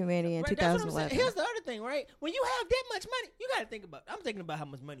the documentary in 2011. Here's the other thing, right? When you have that much money, you gotta think about. I'm thinking about how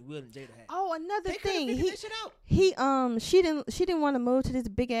much money Will and Jada had. Oh, another thing, that shit out. she didn't want to move to this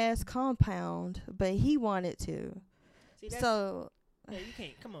big ass compound, but he wanted to. See, yeah, you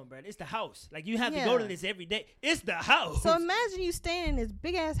can't. Come on, bro. It's the house. Like, you have to go to this every day. It's the house. So imagine you staying in this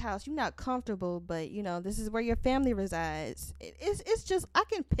big ass house. You're not comfortable, but you know this is where your family resides. It's just I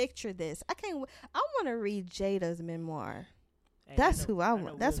can picture this. I want to read Jada's memoir. Hey, that's what I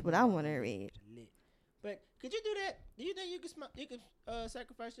want to read. But could you do that? Do you think you could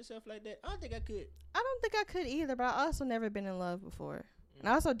sacrifice yourself like that? I don't think I could. I don't think I could either. But I also never been in love before, and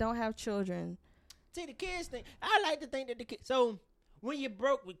I also don't have children. See, the kids thing. I like to think that the kids. So when you're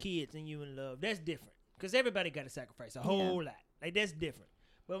broke with kids and you in love, that's different. Because everybody got to sacrifice a whole lot. Like, that's different.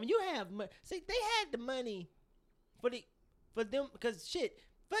 But when you have money, see, they had the money for them. Because shit,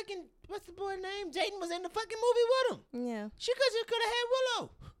 fucking, what's the boy name? Jaden was in the fucking movie with him. Yeah. She could have had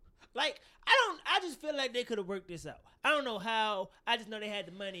Willow. Like, I just feel like they could have worked this out. I don't know how. I just know they had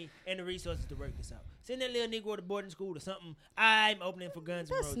the money and the resources to work this out. Send that little Negro to boarding school or something. I'm opening for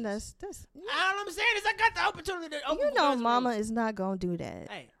Guns N' Roses. All I'm saying is I got the opportunity to open for Guns N' Mama Roses. is not going to do that.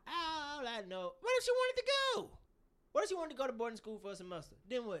 Hey, all I know. What if she wanted to go? What if she wanted to go to boarding school for a semester?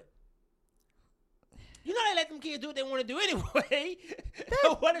 Then what? You know they let them kids do what they want to do anyway.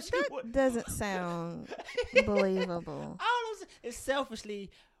 What if that doesn't sound believable. All I'm saying is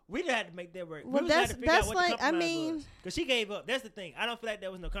selfishly, we had to make that work. Well, that's like, I mean, because she gave up. That's the thing. I don't feel like there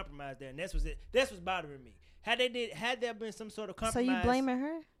was no compromise there, and that's what's bothering me. Had there been some sort of compromise? So you blaming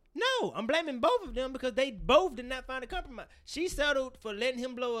her? No, I'm blaming both of them because they both did not find a compromise. She settled for letting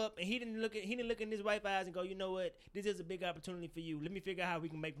him blow up, and he didn't look in his wife's eyes and go, you know what? This is a big opportunity for you. Let me figure out how we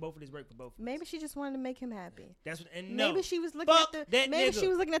can make both of this work for both of us. Maybe she just wanted to make him happy. That's what, and no, maybe she was looking fuck at that nigga. she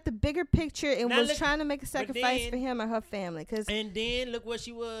was looking at the bigger picture and Now was look- trying to make a sacrifice then- for him and her family. And then look what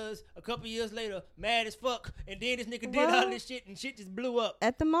she was a couple years later, mad as fuck. And then this nigga did Well- all this shit, and shit just blew up.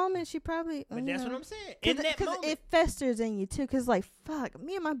 At the moment, she probably. But that's what I'm saying. Cause, In that 'cause moment, it festers in you too. Cause like fuck,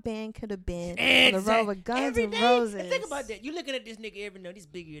 me and my band could have been on the road with Guns every N' day. Roses. And think about that. You looking at this nigga every day. This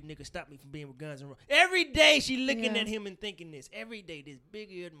big eared nigga stopped me from being with Guns N' Roses. Every day she looking Yeah. at him and thinking this. Every day this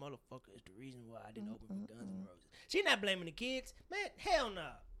big eared motherfucker is the reason why I didn't open with Guns N' Roses. She not blaming the kids, man. Hell no.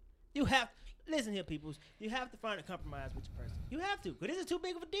 You have listen here, peoples. You have to find a compromise with your person. You have to, but this is too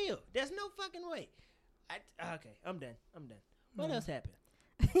big of a deal. There's no fucking way. Okay, I'm done. What else happened?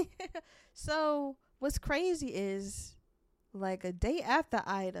 So what's crazy is, like a day after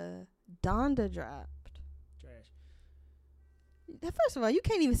Ida, Donda dropped. Trash. First of all, you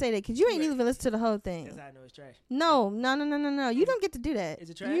can't even say that because you ain't Right. even listened to the whole thing. That's how I know it's trash. No. You don't get to do that. Is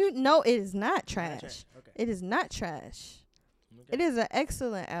it trash? No, it is not It's not trash. Okay. It is not trash. Okay. It is an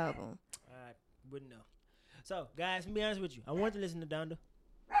excellent album. I wouldn't know. So, guys, to be honest with you, I wanted to listen to Donda.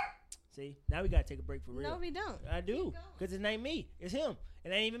 See, now we gotta take a break for real. No, we don't. I do, because it ain't me. It's him. It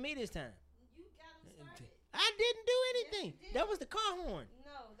ain't even me this time. I didn't do anything. That was the car horn.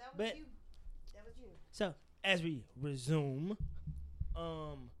 No, that But- you. That was you. So, as we resume,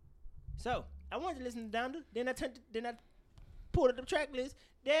 so I wanted to listen to Donda. Then I pulled up the track list.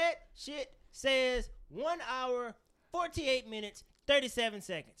 That shit says 1 hour, 48 minutes, 37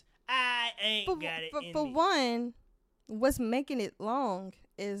 seconds. I ain't got it in For me. one, what's making it long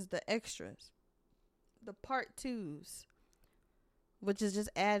is the extras, the part twos, which is just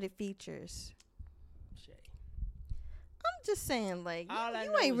added features. Shay. I'm just saying, like All I you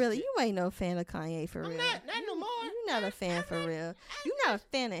know ain't is really, that- you ain't no fan of Kanye for I'm real. not no more. You're not a fan I'm for not- real. You're not a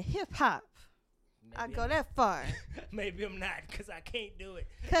fan of hip hop. I Maybe go I'm- that far. Maybe I'm not, because I can't do it.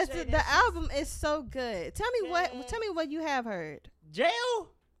 Cause Shay, the that's album is so good. Tell me Yeah. what you have heard.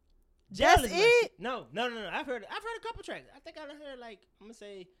 Jail. That's is my it? shit. No. I've heard a couple tracks. I think I done heard like I'm gonna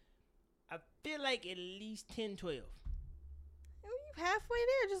say, I feel like at least 10, 12. You halfway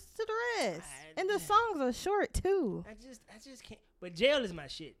there, just to the rest. I- And the songs are short too. I just can't. But Jail is my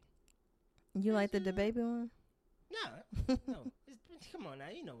shit. You like the baby one? No. Come on now,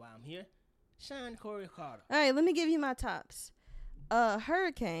 you know why I'm here. Sean Corey Carter. All right, let me give you my tops.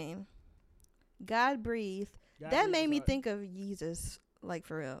 Hurricane, God Breathe. That made me think of Yeezus, like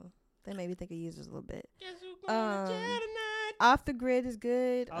for real. That made me think of Yeezus a little bit. Guess who's going to jail tonight? Off the Grid is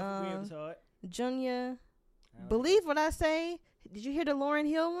good. Off the Grid was hard. Junior, I don't Believe What I Say. Did you hear the Lauryn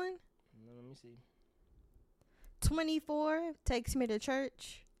Hill one? know. Let me see. 24 Takes Me to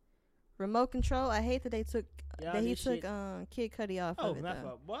Church. Remote Control. I hate that they took Y'all that he this took shit- Kid Cudi off Oh, of it my though.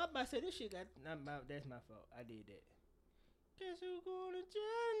 fault. Well, I'm about to say this shit. That's my fault. I did that. Guess who's going to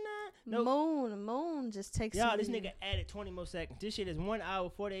jail tonight? Moon just takes Y'all, me. this nigga added 20 more seconds. This shit is 1 hour,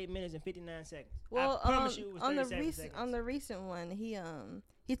 48 minutes, and 59 seconds. Well, I promise you it was on the 37 recent seconds. recent one,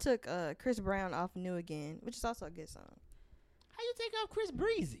 he took Chris Brown off New Again, which is also a good song. How you take out Chris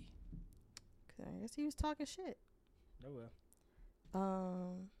Breezy? 'Cause I guess he was talking shit. Oh,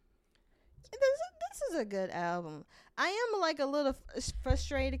 well. This is a good album. I am like a little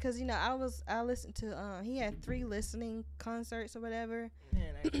frustrated because I listened to he had 3 listening concerts or whatever.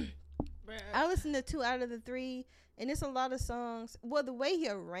 Man, bruh, I listened to 2 out of the 3, and it's a lot of songs. Well, the way he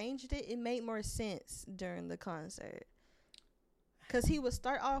arranged it made more sense during the concert. Cause he would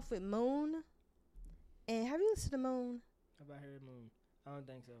start off with Moon, and have you listened to Moon? How about Harry Moon? I don't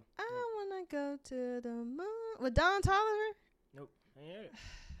think so. I wanna go to the moon with Don Toliver. Nope. I ain't heard it.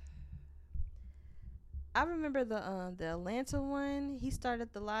 I remember the Atlanta one. He started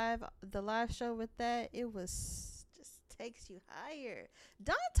the live show with that. It was just takes you higher.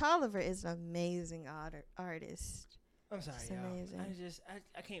 Don Toliver is an amazing artist. I'm sorry, It's y'all. amazing.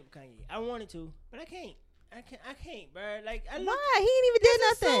 I can't with Kanye. I wanted to, but I can't. I can't, bro. Like, Why? He ain't even did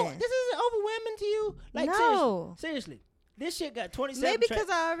nothing. This is overwhelming to you. Like, No. seriously. This shit got 27 Maybe tracks.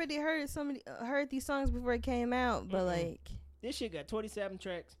 because I already heard these songs before it came out, but like, This shit got 27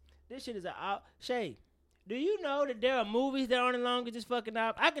 tracks. This shit is Shay, do you know that there are movies that aren't as long as this fucking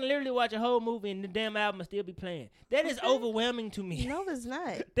album? I can literally watch a whole movie and the damn album will still be playing. That is overwhelming to me. no, it's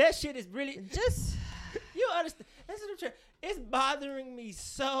not. That shit is really... Just You understand? That's what I'm trying. It's bothering me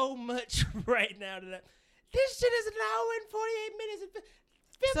so much right now that this shit is an hour and 48 minutes and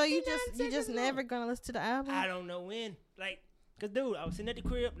 59 so you seconds just long. never gonna listen to the album? I don't know when. Like, cause dude, I was sitting at the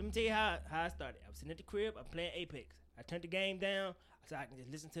crib. Let me tell you how I started. I was sitting at the crib. I'm playing Apex. I turned the game down. so I can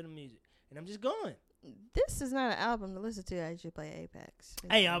just listen to the music, and I'm just going. This is not an album to listen to as you play Apex.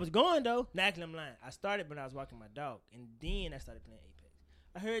 Hey, I was going though. Nah, actually, I'm lying. I started when I was walking my dog, and then I started playing Apex.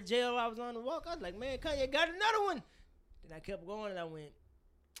 I heard J.O. I was on the walk. I was like, man, Kanye got another one. Then I kept going, and I went,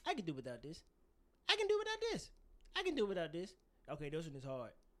 I can do without this. I can do without this. I can do without this. Okay, this one is hard.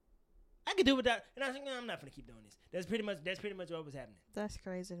 I can do without. And I was like, no, I'm not gonna keep doing this. That's pretty much what was happening. That's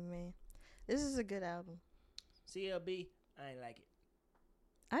crazy to me. This is a good album. CLB, I ain't like it.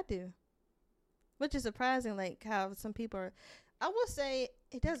 I do. Which is surprising, like how some people are. I will say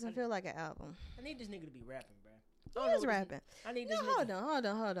it doesn't feel like an album. I need this nigga to be rapping, bro. He is rapping. I need No, this nigga.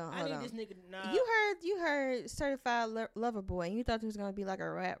 hold on. I need this nigga. Nah. You heard Certified Lover Boy, and you thought it was gonna be like a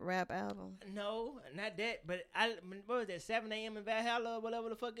rap album. No, not that. But what was that? 7 a.m. in Valhalla, or whatever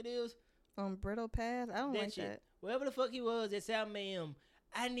the fuck it is. On Brittle Path, I don't like shit. that. Wherever the fuck he was at 7 a.m.,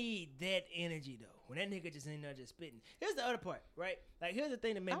 I need that energy though. When that nigga just in there just spitting. Here's the other part, right? Like here's the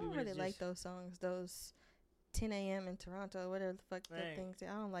thing that made I me don't really like those songs. Those 10 a.m. in Toronto, whatever the fuck that thing.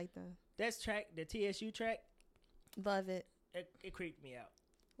 I don't like them. That's track, the TSU track. Love it. It creeped me out.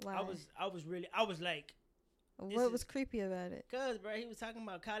 Why? I was like, what was creepy about it? Cause bro, he was talking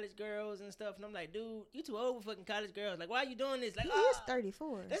about college girls and stuff, and I'm like, dude, you too old for fucking college girls. Like, why are you doing this? Like, He is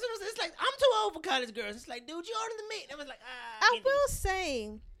 34. That's what I'm saying. It's like I'm too old for college girls. It's like, dude, you older than me. And I was like, I will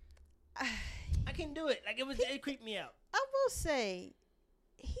say, I can't do it. Like it creeped me out. I will say,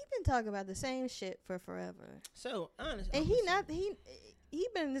 he been talking about the same shit for forever. So honestly, and he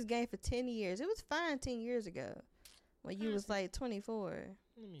been in this game for 10 years. It was fine 10 years ago when you was like 24.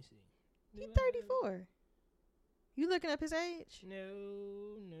 Let me see. He 34. You looking up his age? No.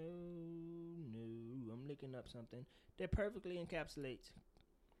 I'm looking up something that perfectly encapsulates.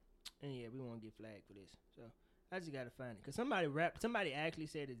 And yeah, we won't get flagged for this. So I just gotta find it. Cause somebody actually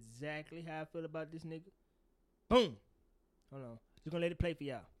said exactly how I feel about this nigga. Boom. Hold on. Just gonna let it play for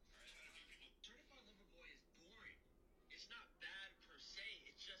y'all. Certified Lover Boy is boring. It's not bad per se.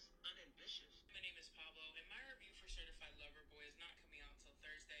 It's just unambitious. My name is Pablo, and my review for Certified Lover Boy is not coming out till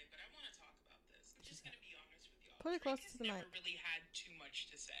Thursday, but I want to talk about this. I'm just going to be honest with y'all. Put it closer to the Drake has mic. never really had too much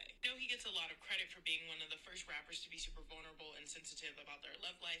to say. I know he gets a lot of credit for being one of the first rappers to be super vulnerable and sensitive about their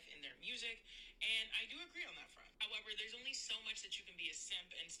love life in their music, and I do agree on that front. However, there's only so much that you can be a simp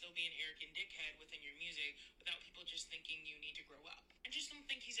and still be an arrogant dickhead within your music without people just thinking you need to grow up. I just don't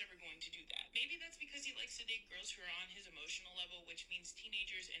think he's ever going to do that. Maybe that's because he likes to date girls who are on his emotional level, which means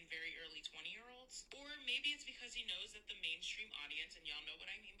teenagers and very early 20-year-olds. Or maybe it's because he knows that the mainstream audience, and y'all know what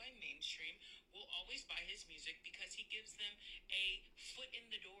I mean by mainstream, will always buy his music because he gives them a foot in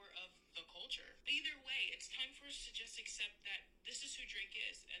the door of the culture. But either way, it's time for us to just accept that this is who Drake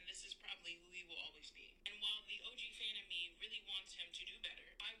is, and this is probably who he will always be. And while the OG fan in me really wants him to do better,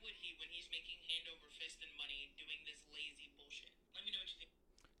 why would he when he's making hand over fist and money doing this lazy bullshit? Let me know what you think.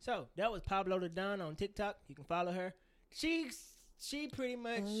 So that was Pablo the Don on TikTok. You can follow her. She pretty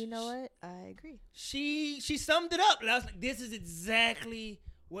much. And you know what? I agree. She summed it up. And I was like, this is exactly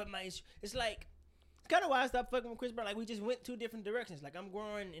what my issue. It's like, it's kind of why I stopped fucking with Chris Brown. Like, we just went two different directions. Like, I'm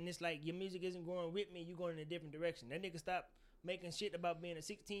growing, and it's like, your music isn't growing with me. You going in a different direction. That nigga stopped making shit about being a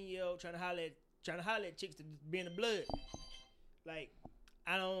 16-year-old trying to holler at chicks to be in the blood. Like,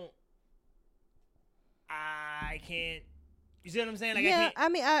 I can't. You see what I'm saying? Like, yeah, I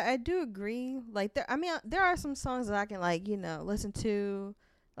can't. I do agree. Like, there are some songs that I can like, listen to.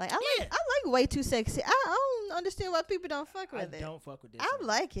 Like, I like Way Too Sexy. I don't understand why people don't fuck with it. I don't fuck with this. I song.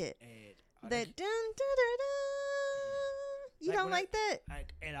 like it. That dun dun dun dun. You don't like that?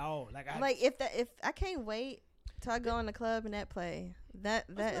 Like, at all. Like if I can't wait till I go in the club and that play. That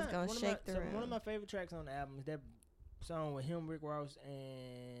is gonna shake the room. One of my favorite tracks on the album is that song with him, Rick Ross,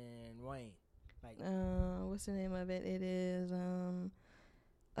 and Wayne. Like, what's the name of it? It is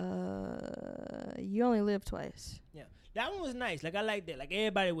You Only Live Twice. Yeah, that one was nice. Like, I like that. Like,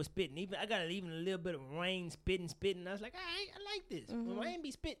 everybody was spitting. Even I got even a little bit of Wayne spitting. I was like, I like this. Mm-hmm. When Wayne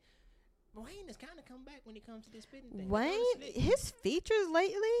be spit, Wayne has kind of come back when it comes to this spitting thing. Wayne, his features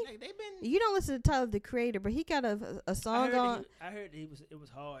lately. Like, they've been. You don't listen to Tyler the Creator, but he got a song on. I heard it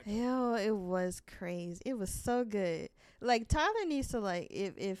was hard. Yo, it was crazy. It was so good. Like, Tyler needs to like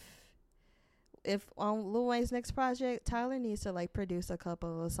if on Lil Wayne's next project, Tyler needs to like produce a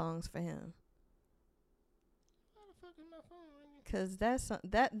couple of songs for him. Why the fuck is my phone ringing? Cause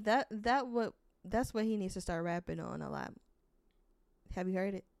that's what he needs to start rapping on a lot. Have you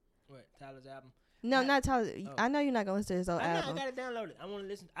heard it? What, Tyler's album? No, not Tyler. Oh. I know you're not gonna listen to his old album. I gotta download it. I want to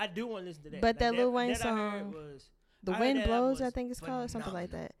listen. I do want to listen to that. But that Lil Wayne that I heard song, was, The I heard Wind that Blows, was I think it's called, something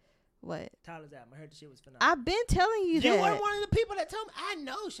like phenomenal. that. What? Tyler's album. I heard the shit was phenomenal. I've been telling you You that. weren't one of the people that told me. I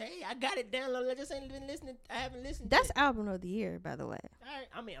know, Shay. I got it downloaded. I just ain't been listening. I haven't listened. That's to it. album of the year, by the way. All right.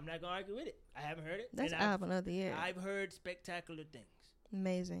 I mean, I'm not gonna argue with it. I haven't heard it. That's and I've- album of the year. I've heard spectacular things.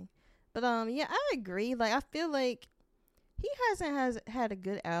 Amazing. But yeah, I agree. Like I feel like he hasn't had a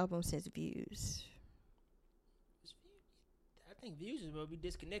good album since Views. I think Views is where we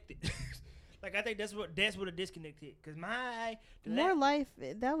disconnected. Like I think that's what a disconnect hit. Cause More Life,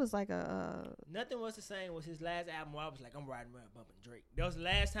 that was like a Nothing Was the Same was his last album where I was like, I'm riding around bumping Drake. That was the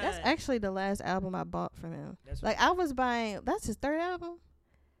last time. that's actually the last album I bought from him. That's Like I was buying. That's his third album.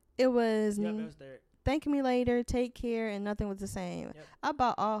 It was Yep, that was third. Thank Me Later, Take Care, and Nothing Was the Same. Yep. I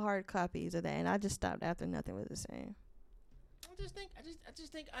bought all hard copies of that, and I just stopped after Nothing Was the Same.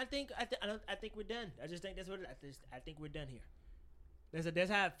 I think we're done. I just think that's what I think we're done here.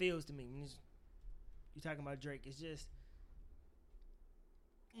 That's how it feels to me. When you're talking about Drake. It's just,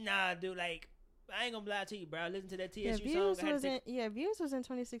 nah, dude. Like, I ain't gonna lie to you, bro. I listened to that Yeah, TSU song. Views was in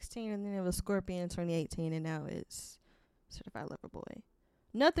 2016, and then it was Scorpion in 2018, and now it's Certified Lover Boy.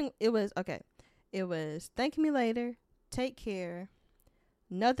 It was Thank Me Later, Take Care,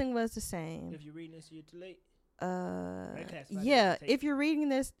 Nothing Was the Same. If you're reading this, you're too late. Yeah, if you're reading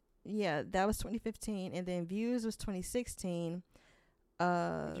this, yeah, that was 2015, and then Views was 2016.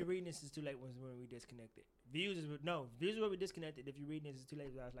 If you're reading this, it's too late when we disconnected. Views is where we disconnected. If you're reading this, it's too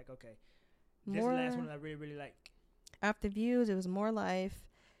late. I was like, okay, this is the last one I really, really like. After Views, it was More Life,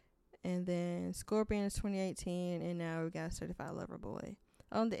 and then Scorpion is 2018, and now we got Certified Lover Boy.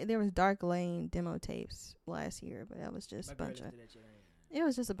 There was Dark Lane demo tapes last year, but that was just it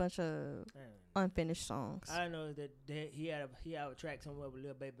was just a bunch of unfinished songs. I know that he had a track somewhere with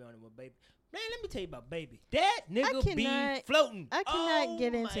Lil Baby on it. With Baby, man, let me tell you about Baby. That nigga be floating. I cannot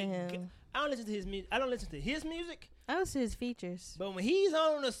get into him. God. I don't listen to his music. I don't listen to his music. I listen to his features. But when he's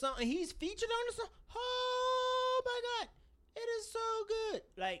on a song and he's featured on the song, oh my God, it is so good.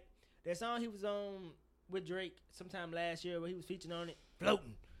 Like that song he was on with Drake sometime last year where he was featured on it,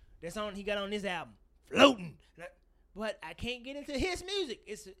 floating. That song he got on this album, floating. But I can't get into his music.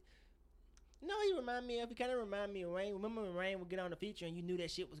 He kind of remind me of Wayne. Remember when Wayne would get on the feature and you knew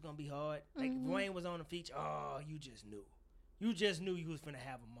that shit was going to be hard? Like, if Wayne was on the feature, you just knew. You just knew you was finna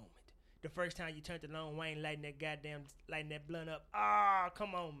have a moment. The first time you turned to Lil Wayne lighting that blunt up.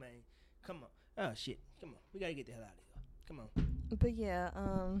 Come on, man. Come on. Oh, shit. Come on. We got to get the hell out of here. Come on. But, yeah,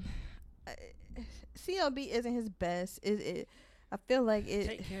 CLB isn't his best. I feel like it.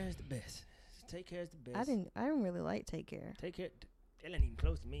 Take Care is the best. Take Care is the best. I didn't really like Take Care. Take Care. That ain't even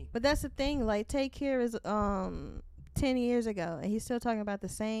close to me. But that's the thing. Like Take Care is 10 years ago, and he's still talking about the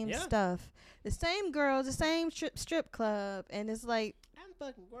same stuff, the same girls, the same strip club, and it's like I'm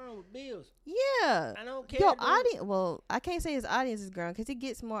fucking grown with bills. Yeah, I don't care. Your audience. Well, I can't say his audience is grown because he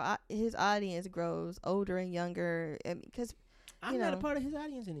gets more. His audience grows older and younger, because I'm not a part of his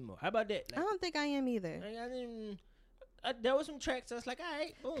audience anymore. How about that? Like, I don't think I am either. There was some tracks I was like, all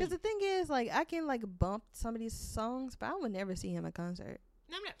right, boom. Because the thing is, like, I can like bump some of these songs, but I would never see him at concert.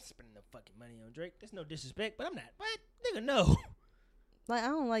 I'm not spending no fucking money on Drake. There's no disrespect, but I'm not. What? Nigga, no. Like, I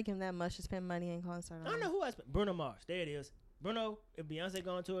don't like him that much to spend money in concert. I don't know who I spent. Bruno Mars. There it is. Bruno, if Beyonce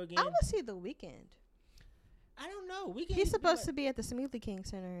going to again. I would see The Weeknd. I don't know. He's supposed to be at the Smoothie King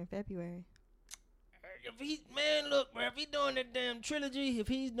Center in February. Look, bro, if he's doing that damn trilogy, if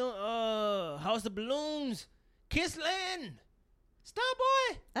he's doing House of Balloons, Kissland,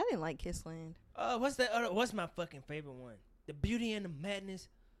 Starboy. I didn't like Kissland. What's that other? What's my fucking favorite one? The Beauty and the Madness.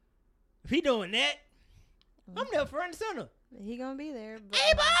 If he doing that, I'm there front and center. He gonna be there.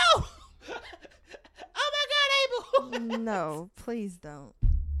 Abel! Oh my God, Abel! No, please don't.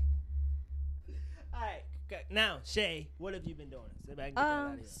 All right, now Shay, what have you been doing?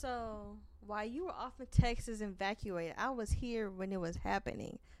 So while you were off in Texas evacuated, I was here when it was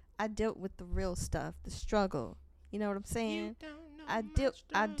happening. I dealt with the real stuff, the struggle. You know what I'm saying? I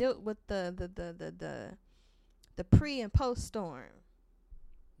dealt with the pre and post storm.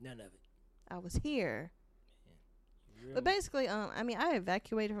 None of it. I was here. But basically, I mean, I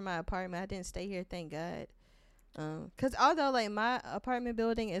evacuated from my apartment. I didn't stay here, thank God. 'Cause although like my apartment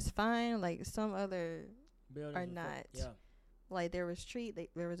building is fine, like some other buildings are not. Yeah. Like there was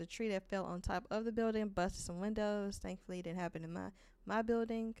a tree that fell on top of the building, busted some windows. Thankfully, it didn't happen in my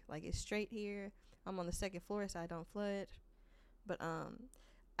building. Like it's straight here. I'm on the second floor, so I don't flood. But I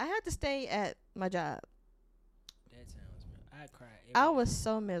had to stay at my job. That sounds. I cried. I was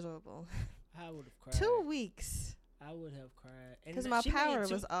so miserable. I would have cried. 2 weeks. I would have cried. Because my power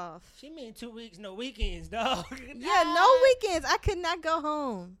was off. She mean 2 weeks, no weekends, dog. Yeah, no weekends. I could not go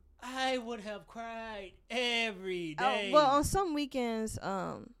home. I would have cried every Oh, day. well, on some weekends,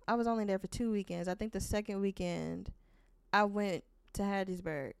 I was only there for 2 weekends. I think the second weekend, I went to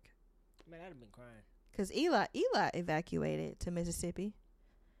Hattiesburg Man, I'd have been crying. because Eli evacuated to Mississippi.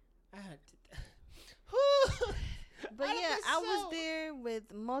 I had to. But I'd have yeah, been I was so- there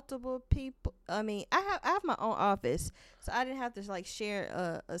with multiple people. I mean, I have my own office, so I didn't have to like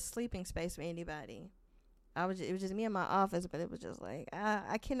share a sleeping space with anybody. It was just me in my office, but it was just like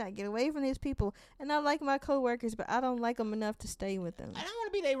I cannot get away from these people, and I like my coworkers, but I don't like them enough to stay with them. I don't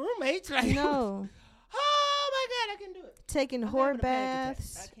want to be their roommates. Like, No, oh my God, I can do it. taking I'm whore having a panic attack.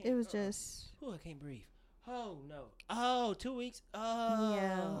 baths. I can't- It was uh-uh. just Oh, I can't breathe. Oh no. Oh, 2 weeks. Oh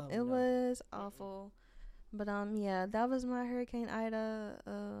yeah, it no. was awful. But yeah, that was my Hurricane Ida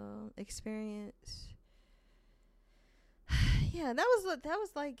experience. Yeah, that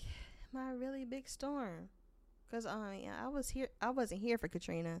was like my really big storm. Cause I wasn't here for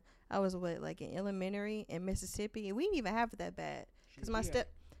Katrina. I was like in elementary in Mississippi, and we didn't even have it that bad. Cause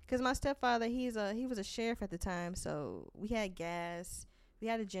my stepfather, he was a sheriff at the time, so we had gas, we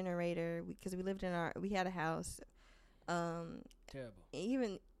had a generator, because we had a house.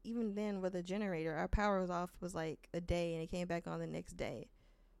 Terrible. Even then with a generator, our power was off was like a day, and it came back on the next day.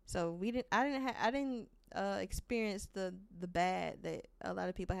 So I didn't experience the bad that a lot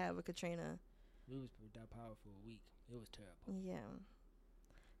of people had with Katrina. We was without power for a week. It was terrible. Yeah.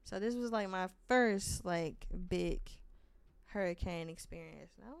 So this was like my first like big hurricane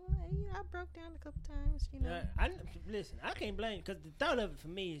experience. I broke down a couple times, you know. Listen, I can't blame because the thought of it for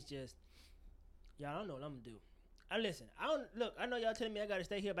me is just, y'all, I don't know what I'm gonna do. I know y'all telling me I gotta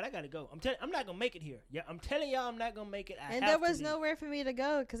stay here, but I gotta go. I'm not gonna make it here. Yeah, I'm telling y'all I'm not gonna make it. And there was nowhere for me to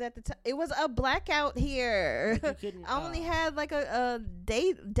go because at the time it was a blackout here. I only had like a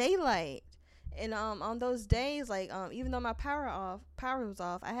daylight, and on those days, like even though my power was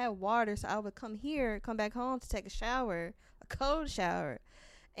off, I had water, so I would come back home to take a shower, a cold shower,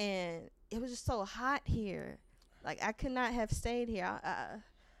 and it was just so hot here. Like I could not have stayed here.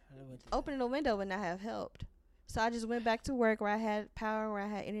 Opening the window would not have helped. So I just went back to work where I had power, where I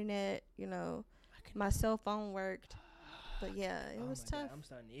had internet, you know, my cell phone worked. But yeah, it was tough. God, I'm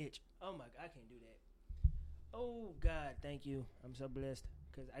starting to itch. Oh my God, I can't do that. Oh God, thank you. I'm so blessed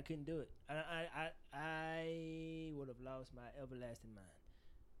because I couldn't do it. I would have lost my everlasting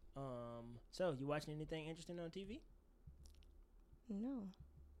mind. So you watching anything interesting on TV? No.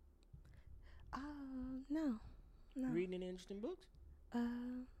 No. Reading any interesting books?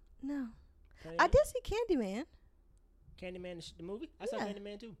 No. I did see Candyman. Candyman, the movie? I saw Yeah.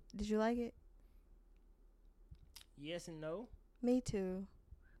 Candyman too. Did you like it? Yes and no. Me too.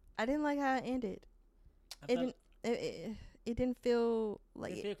 I didn't like how it ended. It didn't feel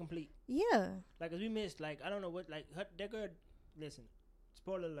like It feel complete. Yeah. Like, 'cause we missed, like, I don't know what, like, that girl, listen,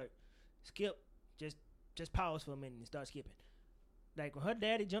 spoiler alert, skip, just pause for a minute and start skipping. Like, when her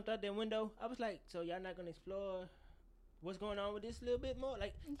daddy jumped out that window, I was like, so y'all not going to explore what's going on with this a little bit more?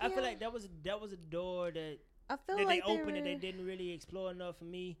 Like, I feel Yeah. like that was a door that I feel they like opened and they didn't really explore enough for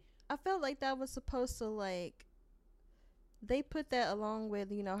me. I felt like that was supposed to like they put that along with,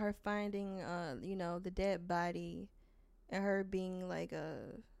 you know, her finding you know, the dead body and her being like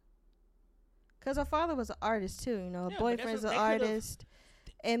cuz her father was an artist too, you know, her Yeah, but that's boyfriend's what an they could've- artist,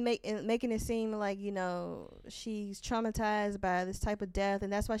 and making it seem like, you know, she's traumatized by this type of death,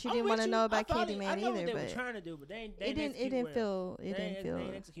 and that's why she I'm didn't with want to you. know about I Candyman know what either, they were but trying to do, but they it didn't didn't feel They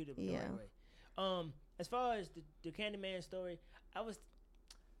didn't execute it the yeah. right way. As far as the Candyman story, I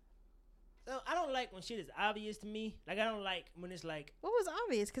don't like when shit is obvious to me. Like, I don't like when it's like, What was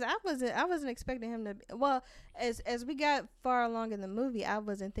obvious? Because I wasn't expecting him to. Well, as we got far along in the movie, I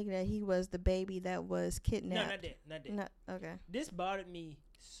wasn't thinking that he was the baby that was no, kidnapped. not that. Not okay. This bothered me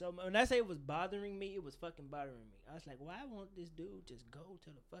so much. When I say it was bothering me, it was fucking bothering me. I was like, why won't this dude just go to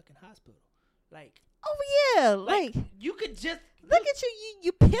the fucking hospital? Like, Oh yeah, like you could just look at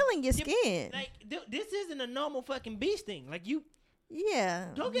you peeling your skin. Like, this isn't a normal fucking bee sting. Like, you Yeah.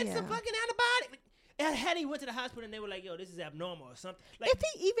 go get yeah. some fucking antibiotic. And had he went to the hospital and they were like, yo, this is abnormal or something. Like,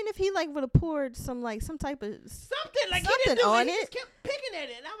 Even if he like would have poured some type of something like he something didn't do on it. He it. just kept picking at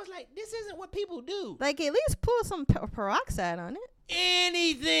it, and I was like, "This isn't what people do." like at least pour some peroxide on it.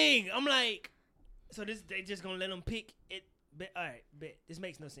 Anything. I'm like, so they just gonna let them pick it. But, all right, bet this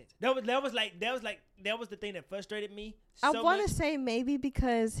makes no sense. That was the thing that frustrated me. I So want much. to say maybe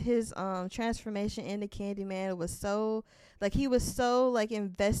because his transformation into Candyman was so like he was so like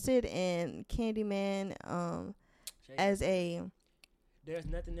invested in Candyman Shay, as a there's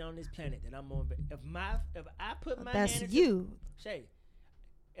nothing on this planet that I'm on. If I put my that's hand into, you. Shay,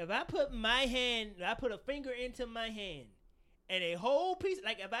 if I put a finger into my hand and a whole piece.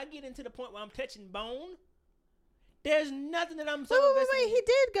 Like if I get into the point where I'm touching bone, there's nothing that I'm so Wait, invested in. he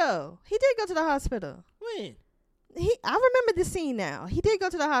did go. He did go to the hospital. When? I remember the scene now. He did go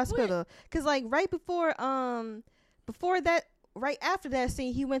to the hospital because, like, right before that, right after that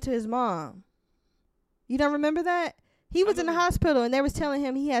scene, he went to his mom. You don't remember that? He was in the hospital and they was telling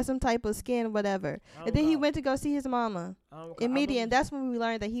him he had some type of skin, whatever. And then he went to go see his mama in media, and that's when we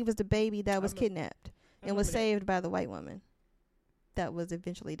learned that he was the baby that was kidnapped and was saved by the white woman that was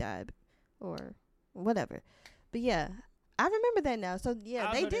eventually died or whatever. But yeah, I remember that now. So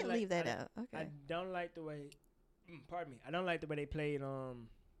yeah, they didn't leave that out. Okay. I don't like the way. Pardon me. I don't like the way they played.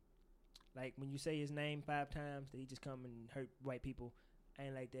 Like when you say his name 5 times, that he just come and hurt white people. I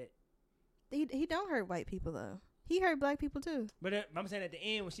ain't like that. He don't hurt white people though. He hurt black people too. But I'm saying at the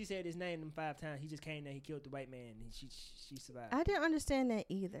end when she said his name them 5 times, he just came there. He killed the white man and she survived. I didn't understand that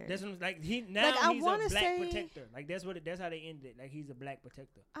either. That's what I'm, like he's a black protector. Like that's how they ended it. Like he's a black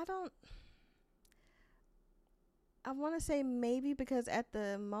protector. I want to say maybe because at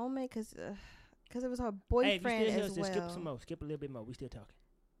the moment, because it was her boyfriend as well. Skip some more. Skip a little bit more. We still talking.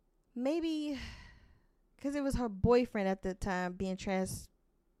 Maybe because it was her boyfriend at the time being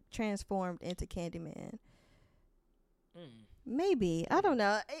transformed into Candyman. Maybe. I don't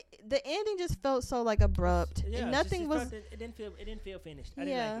know. The ending just felt so like abrupt. Yeah, nothing was. It didn't feel finished. I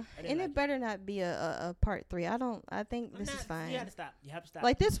Yeah, didn't like it. It better not be a part 3. I think this is fine. You have to stop.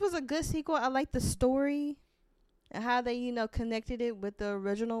 Like this was a good sequel. I like the story. And how they, connected it with the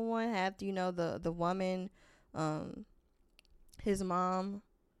original one. Had, the woman, his mom,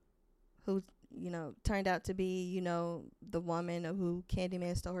 who, turned out to be, the woman who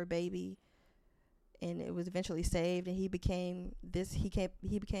Candyman stole her baby. And it was eventually saved. And he became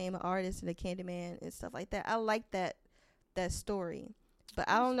an artist and a Candyman and stuff like that. I like that story. But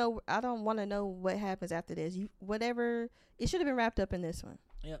I don't know. I don't want to know what happens after this. It should have been wrapped up in this one.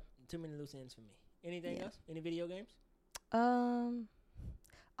 Yep. Too many loose ends for me. Anything else? Any video games? Oh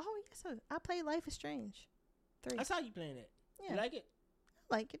yes, sir. I played Life is Strange 3. I saw you playing it. Yeah. You like it?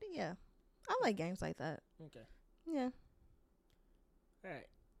 I like it. Yeah, I like games like that. Okay. Yeah. All right.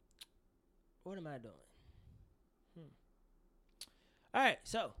 What am I doing? All right.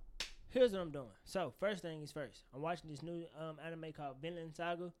 So here's what I'm doing. So first thing is first. I'm watching this new anime called Vinland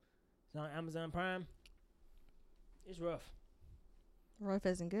Saga. It's on Amazon Prime. It's rough. Rough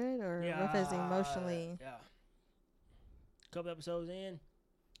as in good, or rough as in emotionally? Yeah. Couple episodes in,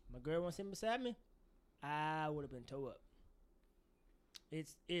 my girl was sitting beside me. I would have been tore up.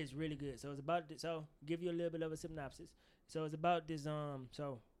 It's really good. So it's about this. So give you a little bit of a synopsis. So it's about this.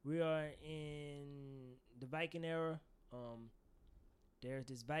 So we are in the Viking era. There's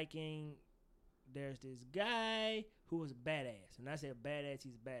this Viking. There's this guy who was a badass. When I say badass,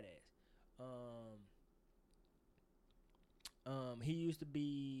 he's a badass. He used to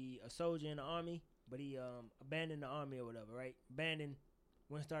be a soldier in the army, but he abandoned the army or whatever, right? Went and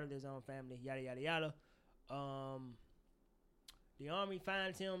started his own family, yada yada yada. The army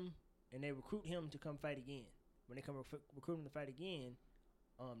finds him and they recruit him to come fight again. When they come recruit him to fight again,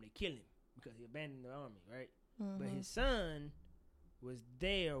 they kill him because he abandoned the army, right? Mm-hmm. But his son was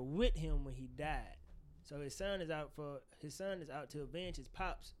there with him when he died. So his son is out to avenge his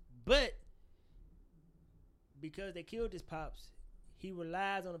pops, but because they killed his pops, he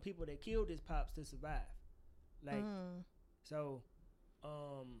relies on the people that killed his pops to survive. Like, so,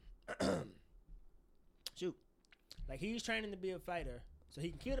 shoot. Like, he's training to be a fighter, so he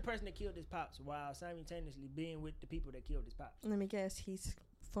can kill the person that killed his pops while simultaneously being with the people that killed his pops. Let me guess, he's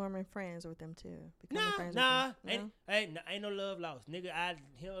forming friends with them, too. Ain't no love lost. Nigga, I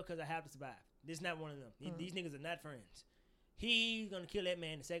him because I have to survive. This is not one of them. These niggas are not friends. He's going to kill that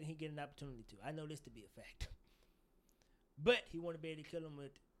man the second he get an opportunity to. I know this to be a fact. But he want to be able to kill him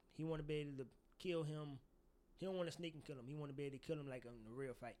he want to be able to kill him. He don't want to sneak and kill him. He want to be able to kill him like in a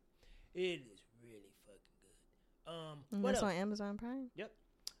real fight. It is really fucking good. That's on Amazon Prime? Yep.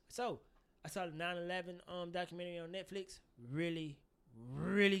 So, I saw the 9/11 documentary on Netflix. Really,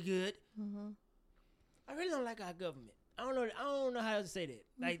 really good. Mm-hmm. I really don't like our government. I don't know how else to say that.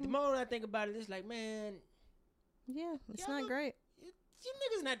 Like, the more I think about it, it's like, man. Yeah, it's not great. You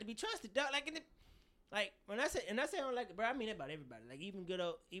niggas not to be trusted, dog. Like, when I say I don't like it, bro, I mean that about everybody. Like, even good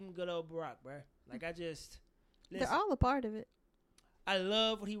old Barack, bro. Like, I just listen. They're all a part of it. I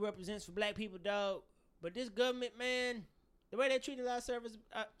love what he represents for black people, dog. But this government, man, the way they treated our soldiers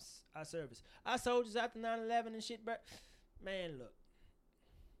after 9/11 and shit, bro. Man, look.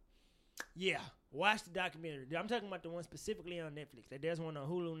 Yeah, watch the documentary. I'm talking about the one specifically on Netflix. Like, there's one on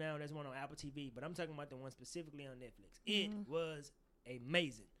Hulu now. There's one on Apple TV. But I'm talking about the one specifically on Netflix. It was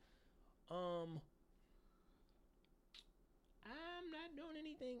amazing.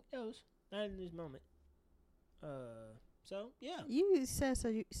 close. Not in this moment. So yeah. You said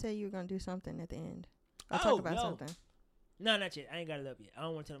you were gonna do something at the end. I'll talk about something. No, not yet. I ain't got it up yet. I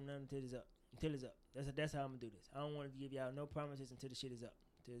don't want to tell them nothing until it's up. Until it's up. That's how I'm gonna do this. I don't want to give y'all no promises until the shit is up.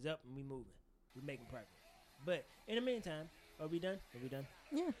 Until it's up and we moving. We making progress. But in the meantime, are we done?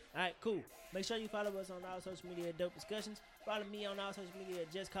 Yeah. All right, cool. Make sure you follow us on all social media at Dope Discussions. Follow me on all social media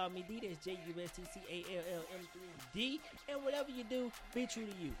at Just Call Me D. That's JUSTCALLM3D. And whatever you do, be true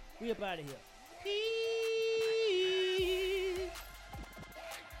to you. We up out of here. Peace.